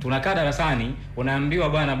 Tunakaa darasani, unaambiwa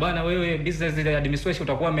bana wewe business administration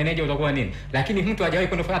utakuwa manager, utakuwa nini, lakini mtu hajawahi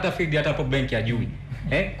kwenda hata field, hata hapo benki hajui.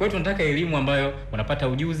 Kwa hiyo tunataka elimu ambayo unapata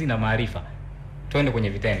ujuzi na maarifa. Twende kwenye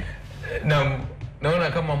vitendo.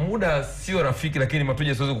 Naona kama muda sio rafiki, lakini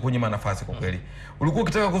Matuja siwezi kukunyima nafasi kwa kweli. Ulikuwa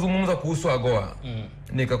ukitaka kuzungumza kuhusu AGOA.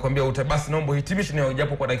 Nikakwambia basi naomba hitimishe ni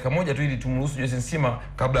japo kwa dakika moja tu ili tumruhusu Joyce Nsima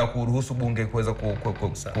kabla ya kuruhusu bunge kuweza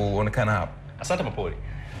kuonekana hapa. Asante Mapoli.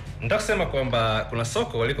 Nataka kusema kwamba kuna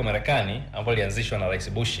soko liko Marekani ambalo lianzishwa na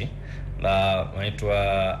Rais Bush na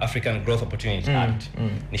inaitwa African Growth Opportunity Act.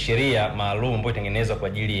 Ni sheria maalum ambayo itengenezwa kwa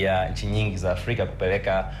ajili ya nchi nyingi za Afrika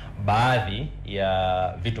kupeleka baadhi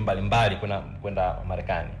ya vitu mbalimbali kwenda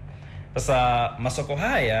Marekani. Sasa masoko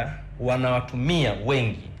haya wanawatumia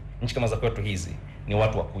wengi, nchi kama za kwetu hizi ni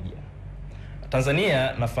watu wa kuja.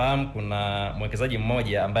 Tanzania nafahamu kuna mwekezaji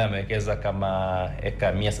mmoja ambaye amewekeza kama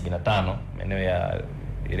eka 175 maeneo ya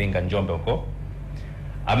Iringa, Njombe huko.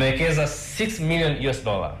 Amewekeza $6 million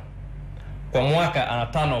kwa mwaka, ana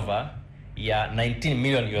turnover ya $19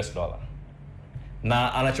 million.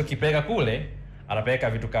 Na anachokipeleka kule, anapeleka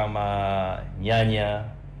vitu kama nyanya,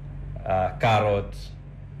 carrot,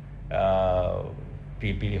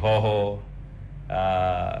 pilipili hoho,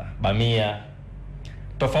 bamia.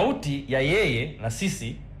 Tofauti ya yeye na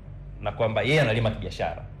sisi na kwamba yeye analima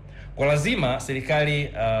kibiashara. Kwa lazima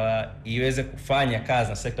serikali iweze kufanya kazi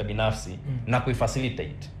na sekta binafsi na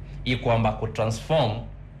kuifacilitate ili kwamba kutransform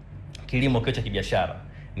kilimo cha kibiashara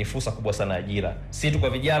ni fursa kubwa sana ya ajira, si tu kwa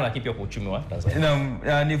vijana lakini pia kwa uchumi wa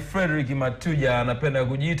Tanzania. Ni Frederick Matuja, anapenda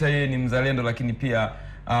kujiita yeye ni mzalendo, lakini pia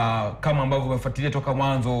kama ambavyo umefuatilia toka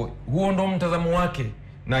mwanzo, huo ndo mtazamo wake,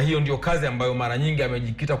 na hiyo ndio kazi ambayo mara nyingi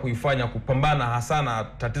amejikita kuifanya, kupambana hasa na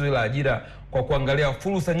tatizo la ajira kwa kuangalia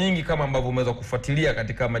fursa nyingi, kama ambavyo umeweza kufuatilia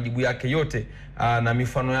katika majibu yake yote na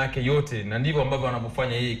mifano yake yote, na ndivyo ambavyo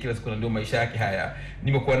anavyofanya yeye kila siku, na ndio maisha yake haya.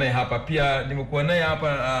 Nimekuwa naye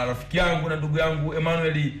hapa rafiki yangu na ndugu yangu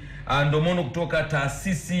Emmanuel Ndomono kutoka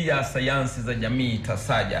Taasisi ya Sayansi za Jamii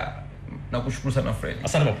TASAJA. Nakushukuru sana Fred.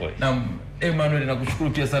 Asante Mapoli. Na Emmanuel nakushukuru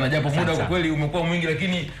pia sana, japo muda kwa kweli umekuwa mwingi,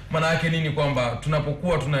 lakini maana yake nini? Kwamba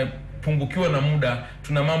tunapokuwa tunapungukiwa na muda,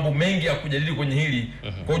 tuna mambo mengi ya kujadili kwenye hili.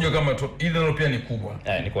 Kwa hiyo kama ile nalo pia ni kubwa.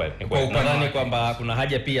 Ni kweli. Nadhani kwamba kuna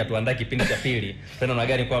haja pia tuandae kipindi cha pili tena na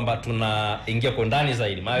gani kwamba tunaingia kwa ndani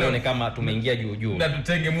zaidi. Maana leo ni kama tumeingia juu. Na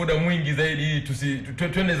tutenge muda mwingi zaidi ili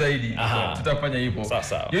twende zaidi. Tutafanya hivyo.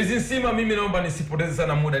 Sawa. Joyce Nsima, mimi naomba nisipoteze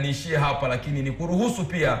sana muda, niishie hapa, lakini nikuruhusu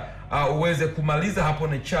pia uweze kumaliza hapo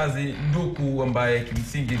na Chazi Nduku ambaye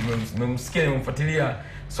kimsingi nimemsikia, nimemfuatilia.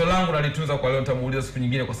 Swali langu nalitunza kwa leo, nitamuuliza siku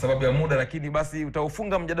nyingine kwa sababu ya muda, lakini basi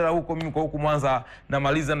utaufunga mjadala huko, mimi kwa huku Mwanza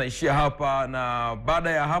namaliza, naishia hapa, na baada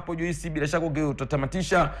ya hapo Joyce bila shaka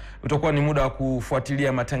utatamatisha, utakuwa ni muda wa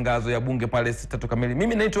kufuatilia matangazo ya bunge pale 6 kamili.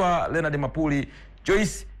 Mimi naitwa Leonard Mapuli.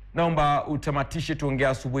 Joyce, naomba utamatishe Tuongee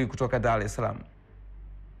Asubuhi kutoka Dar es Salaam.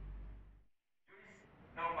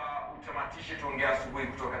 Tuongee Asubuhi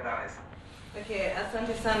kutoka Dar es Salaam. Okay,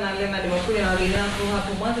 asante sana Leonard Makuli na wageni wako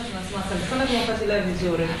hapo mwanzo. Tunasema asante sana, tumefuatilia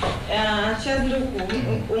vizuri. Charles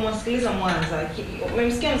Nduku, umesikiliza Mwanza.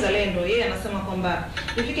 Umemsikia mzalendo, yeye anasema kwamba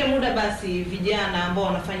ifike muda basi vijana ambao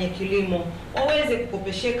wanafanya kilimo waweze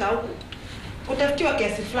kukopesheka au kutafutiwa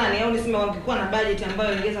kiasi fulani, au niseme wangekuwa na budget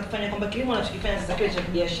ambayo ingeweza kufanya kwamba kilimo wanachokifanya sasa kiwe cha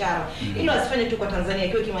biashara. Ili wasifanye tu kwa Tanzania,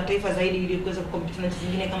 kiwe kimataifa zaidi, ili kuweza kukompiti na nchi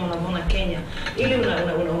zingine kama unavyoona Kenya. Ili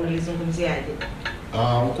unalizungumziaje?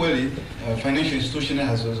 Ukweli financial institution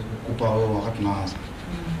haziwezi kukupa wewe wakati unaanza.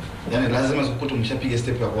 Yaani lazima zikukute umeshapiga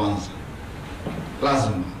step ya kwanza.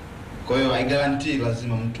 Lazima. Kwa hiyo I guarantee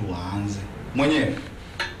lazima mtu aanze mwenyewe.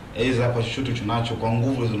 Aidha hapa chochote tunacho kwa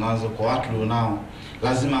nguvu zinazo kwa watu walionao,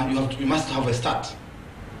 lazima you must have a start.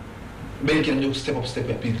 Benki inajua step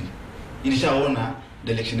ya pili. Ilishaona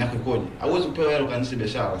direction yako ikoje. Hauwezi kupewa hela ukaanzisha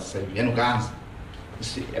biashara sasa hivi. Yaani ukaanza.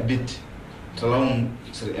 It's a bit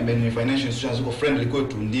financial institutions ziko friendly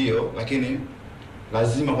kwetu ndio, lakini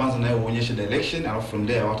lazima kwanza nayo uonyeshe direction, alafu from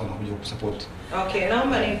there watu wanakuja kusupport. Okay,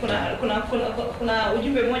 naomba ni kuna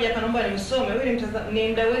ujumbe mmoja hapa naomba nimsome. Huyu ni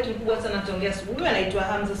mdau wetu mkubwa sana Tuongee Asubuhi. Huyu anaitwa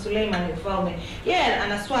Hamza Suleiman Mfaume. Yeye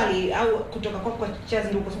ana swali au kutoka kwa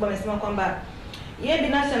Charles Nduku, kwa sababu amesema kwamba yeye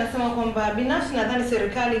binafsi anasema kwamba binafsi nadhani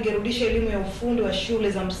serikali ingerudisha elimu ya ufundi wa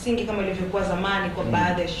shule za msingi kama ilivyokuwa zamani kwa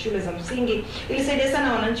baadhi ya shule za msingi. Ilisaidia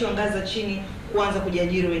sana wananchi wa ngazi za chini kuanza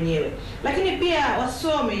kujiajiri wenyewe. Lakini pia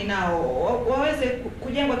wasomi nao waweze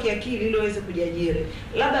kujengwa kiakili ili waweze kujiajiri.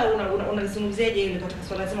 Labda unalizungumziaje ile katika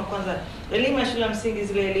swala zima kwanza elimu ya shule ya msingi,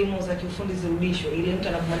 zile elimu za kiufundi zirudishwe ili mtu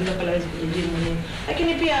anapomaliza pale aweze kujiajiri mwenyewe.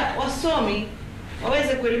 Lakini pia wasomi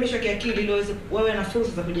waweze kuelimishwa kiakili ili wawe na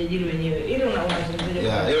fursa za kujiajiri wenyewe. Ili unazungumziaje?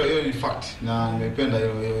 Yeah, hiyo ni fact na nimependa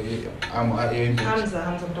hiyo Hamza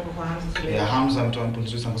kutoka kwa Hamza Suleiman. Hamza mtu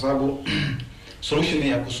anapozungumza sana kwa sababu solution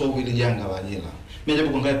ya kusolve ile janga la ajira. Mimi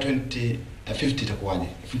najaribu kuangalia 2050 itakuwaje?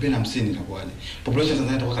 2050 itakuwaje? Population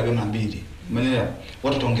Tanzania itakuwa karibu na 2. Umeelewa?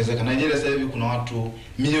 Watu wataongezeka. Nigeria sasa hivi kuna watu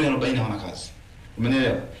milioni 40 hawana kazi.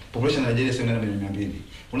 Umeelewa? Population ya Nigeria sasa inaenda milioni 200.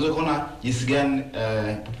 Unaweza kuona jinsi gani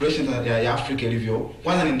population ya Africa ilivyo.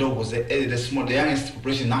 Kwanza ni ndogo, the youngest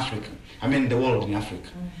population in Africa. I mean the world in Africa.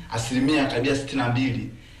 Asilimia karibia 62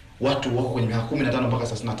 watu wako kwenye miaka 15 mpaka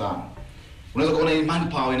 35. Unaweza kuona hii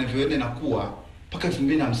manpower inavyoenda inakuwa mpaka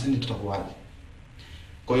 2050 tutakuwaje?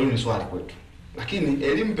 Kwa hiyo ni swali kwetu. Lakini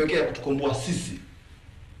elimu pekee ya kutukomboa sisi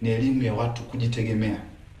ni elimu ya watu kujitegemea.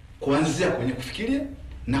 Kuanzia kwenye kufikiria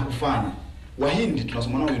na kufanya. Wahindi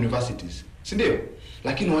tunasoma nao universities, si ndio?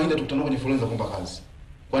 Lakini Wahindi tukutana kwenye foleni za kuomba kazi.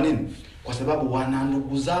 Kwa nini? Kwa sababu wana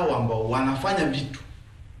ndugu zao ambao wanafanya vitu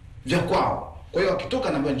vya kwao. Kwa hiyo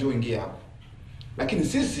wakitoka na mbona njoo ingia hapo. Lakini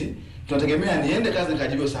sisi tunategemea niende kazi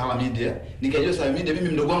nikajibiwa Sahara Media, nikajibiwa Sahara Media, mimi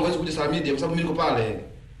mdogo wangu hawezi kuja Sahara Media kwa sababu mimi niko pale.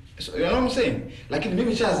 So, you know what I'm saying? Lakini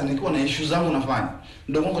mimi Charles nilikuwa na issue zangu nafanya.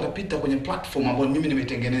 Mdogo wangu atapita kwenye platform ambayo mimi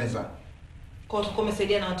nimeitengeneza. Kwa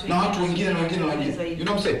tumesaidia na watu wengine. You know what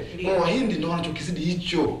I'm saying? Kwa Wahindi ndio wanachokizidi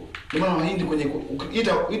hicho. Ndio maana Wahindi kwenye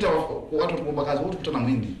ita watu tuomba kazi wote kutana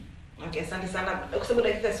Mhindi. Okay, asante sana. Kwa sababu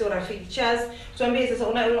dakika sio rafiki. Charles, tuambie sasa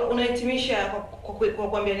unahitimisha kwa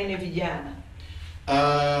kuambia nini vijana?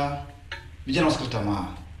 Vijana wasikate tamaa.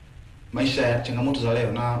 Maisha ya changamoto za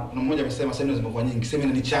leo na kuna mmoja amesema semina zimekuwa nyingi,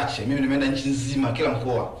 semina ni chache. Mimi nimeenda nchi nzima kila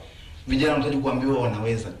mkoa. Vijana wanahitaji kuambiwa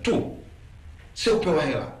wanaweza tu. Sio kupewa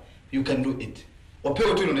hela. You can do it.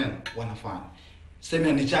 Wapewe tu hilo neno, wanafanya.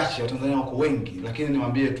 Semina ni chache, Watanzania wako wengi, lakini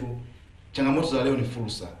niwaambie tu changamoto za leo ni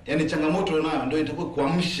fursa. Yaani changamoto unayo ndio itakuwa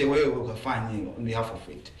kuamshe wewe ukafanye on behalf of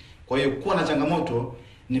it. Kwa hiyo kuwa na changamoto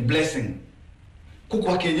ni blessing. Kuku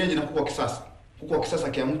wa kienyeji na kuku wa kisasa. Kuku wa kisasa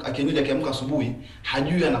akiamka asubuhi,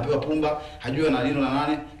 hajui anapewa pumba, hajui analino na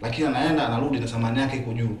nane, lakini anaenda anarudi na thamani yake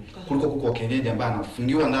iko juu. Kuliko kuku wa kienyeji ambaye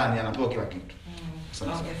anafungiwa ndani anapewa kila kitu.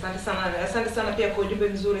 Okay, asante sana pia kwa ujumbe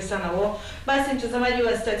mzuri sana wao. Basi mtazamaji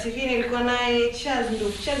wa Star TV nilikuwa naye Charles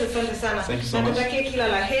Nduku. Charles, asante sana. Nakutakia kila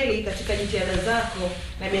la heri katika jitihada zako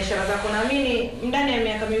na biashara zako. Naamini ndani ya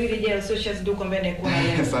miaka miwili ijayo sio Charles Nduku ambaye anakuwa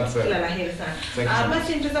kila la heri sana.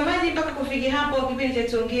 Basi mtazamaji, mpaka kufikia hapo kipindi cha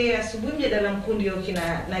Tuongee Asubuhi, mjadala mkuu ndio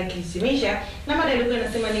kinahitimisha na mada ilikuwa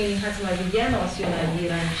inasema nini hatma ya vijana wasio na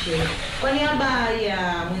ajira nchini. Kwa niaba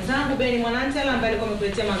ya mwenzangu Beni Mwanantala ambaye alikuwa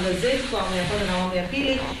amekuletea magazeti kwa awamu ya kwanza na awamu ya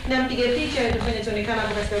pili, na mpiga picha alifanya tuonekana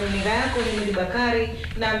hapo katika runinga yako ni Nini Bakari,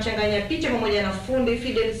 na mchanganya picha pamoja na fundi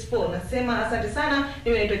Fidel Sport. Nasema asante sana.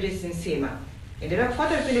 Mimi naitwa Jason Sima. Endelea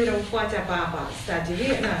kufuata vipindi vinavyofuata hapa Star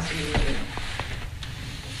TV na Asubuhi.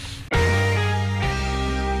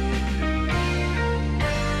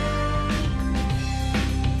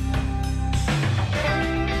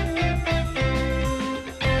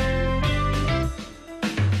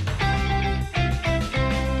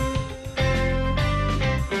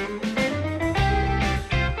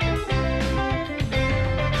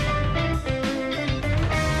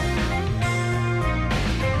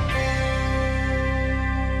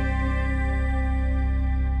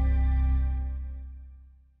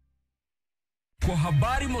 kwa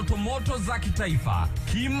habari motomoto za kitaifa,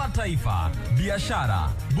 kimataifa, biashara,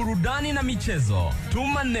 burudani na michezo.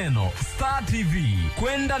 Tuma neno Star TV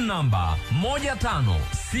kwenda namba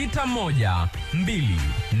 15612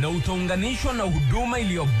 na utaunganishwa na huduma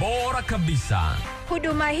iliyo bora kabisa.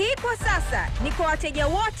 Huduma hii kwa sasa ni kwa wateja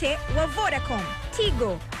wote wa Vodacom,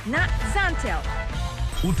 Tigo na Zantel.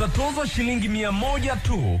 Utatozwa shilingi 100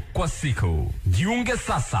 tu kwa siku. Jiunge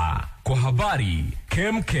sasa kwa habari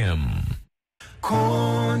kemkem.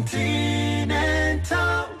 Continental.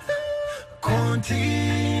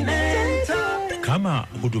 Kama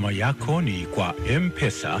huduma yako ni kwa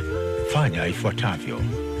M-Pesa, fanya ifuatavyo.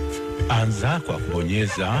 Anza kwa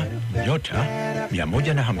kubonyeza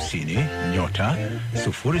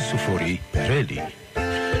 *150*00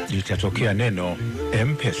 litatokea neno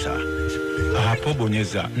M-Pesa. Hapo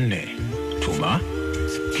bonyeza 4 tuma,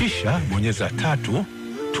 kisha bonyeza 3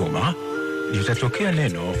 tuma, litatokea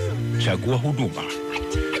neno chagua huduma.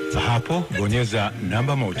 Hapo bonyeza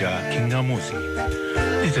namba 1 kingamuzi,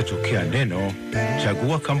 litatokea neno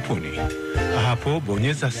chagua kampuni. Hapo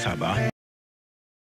bonyeza 7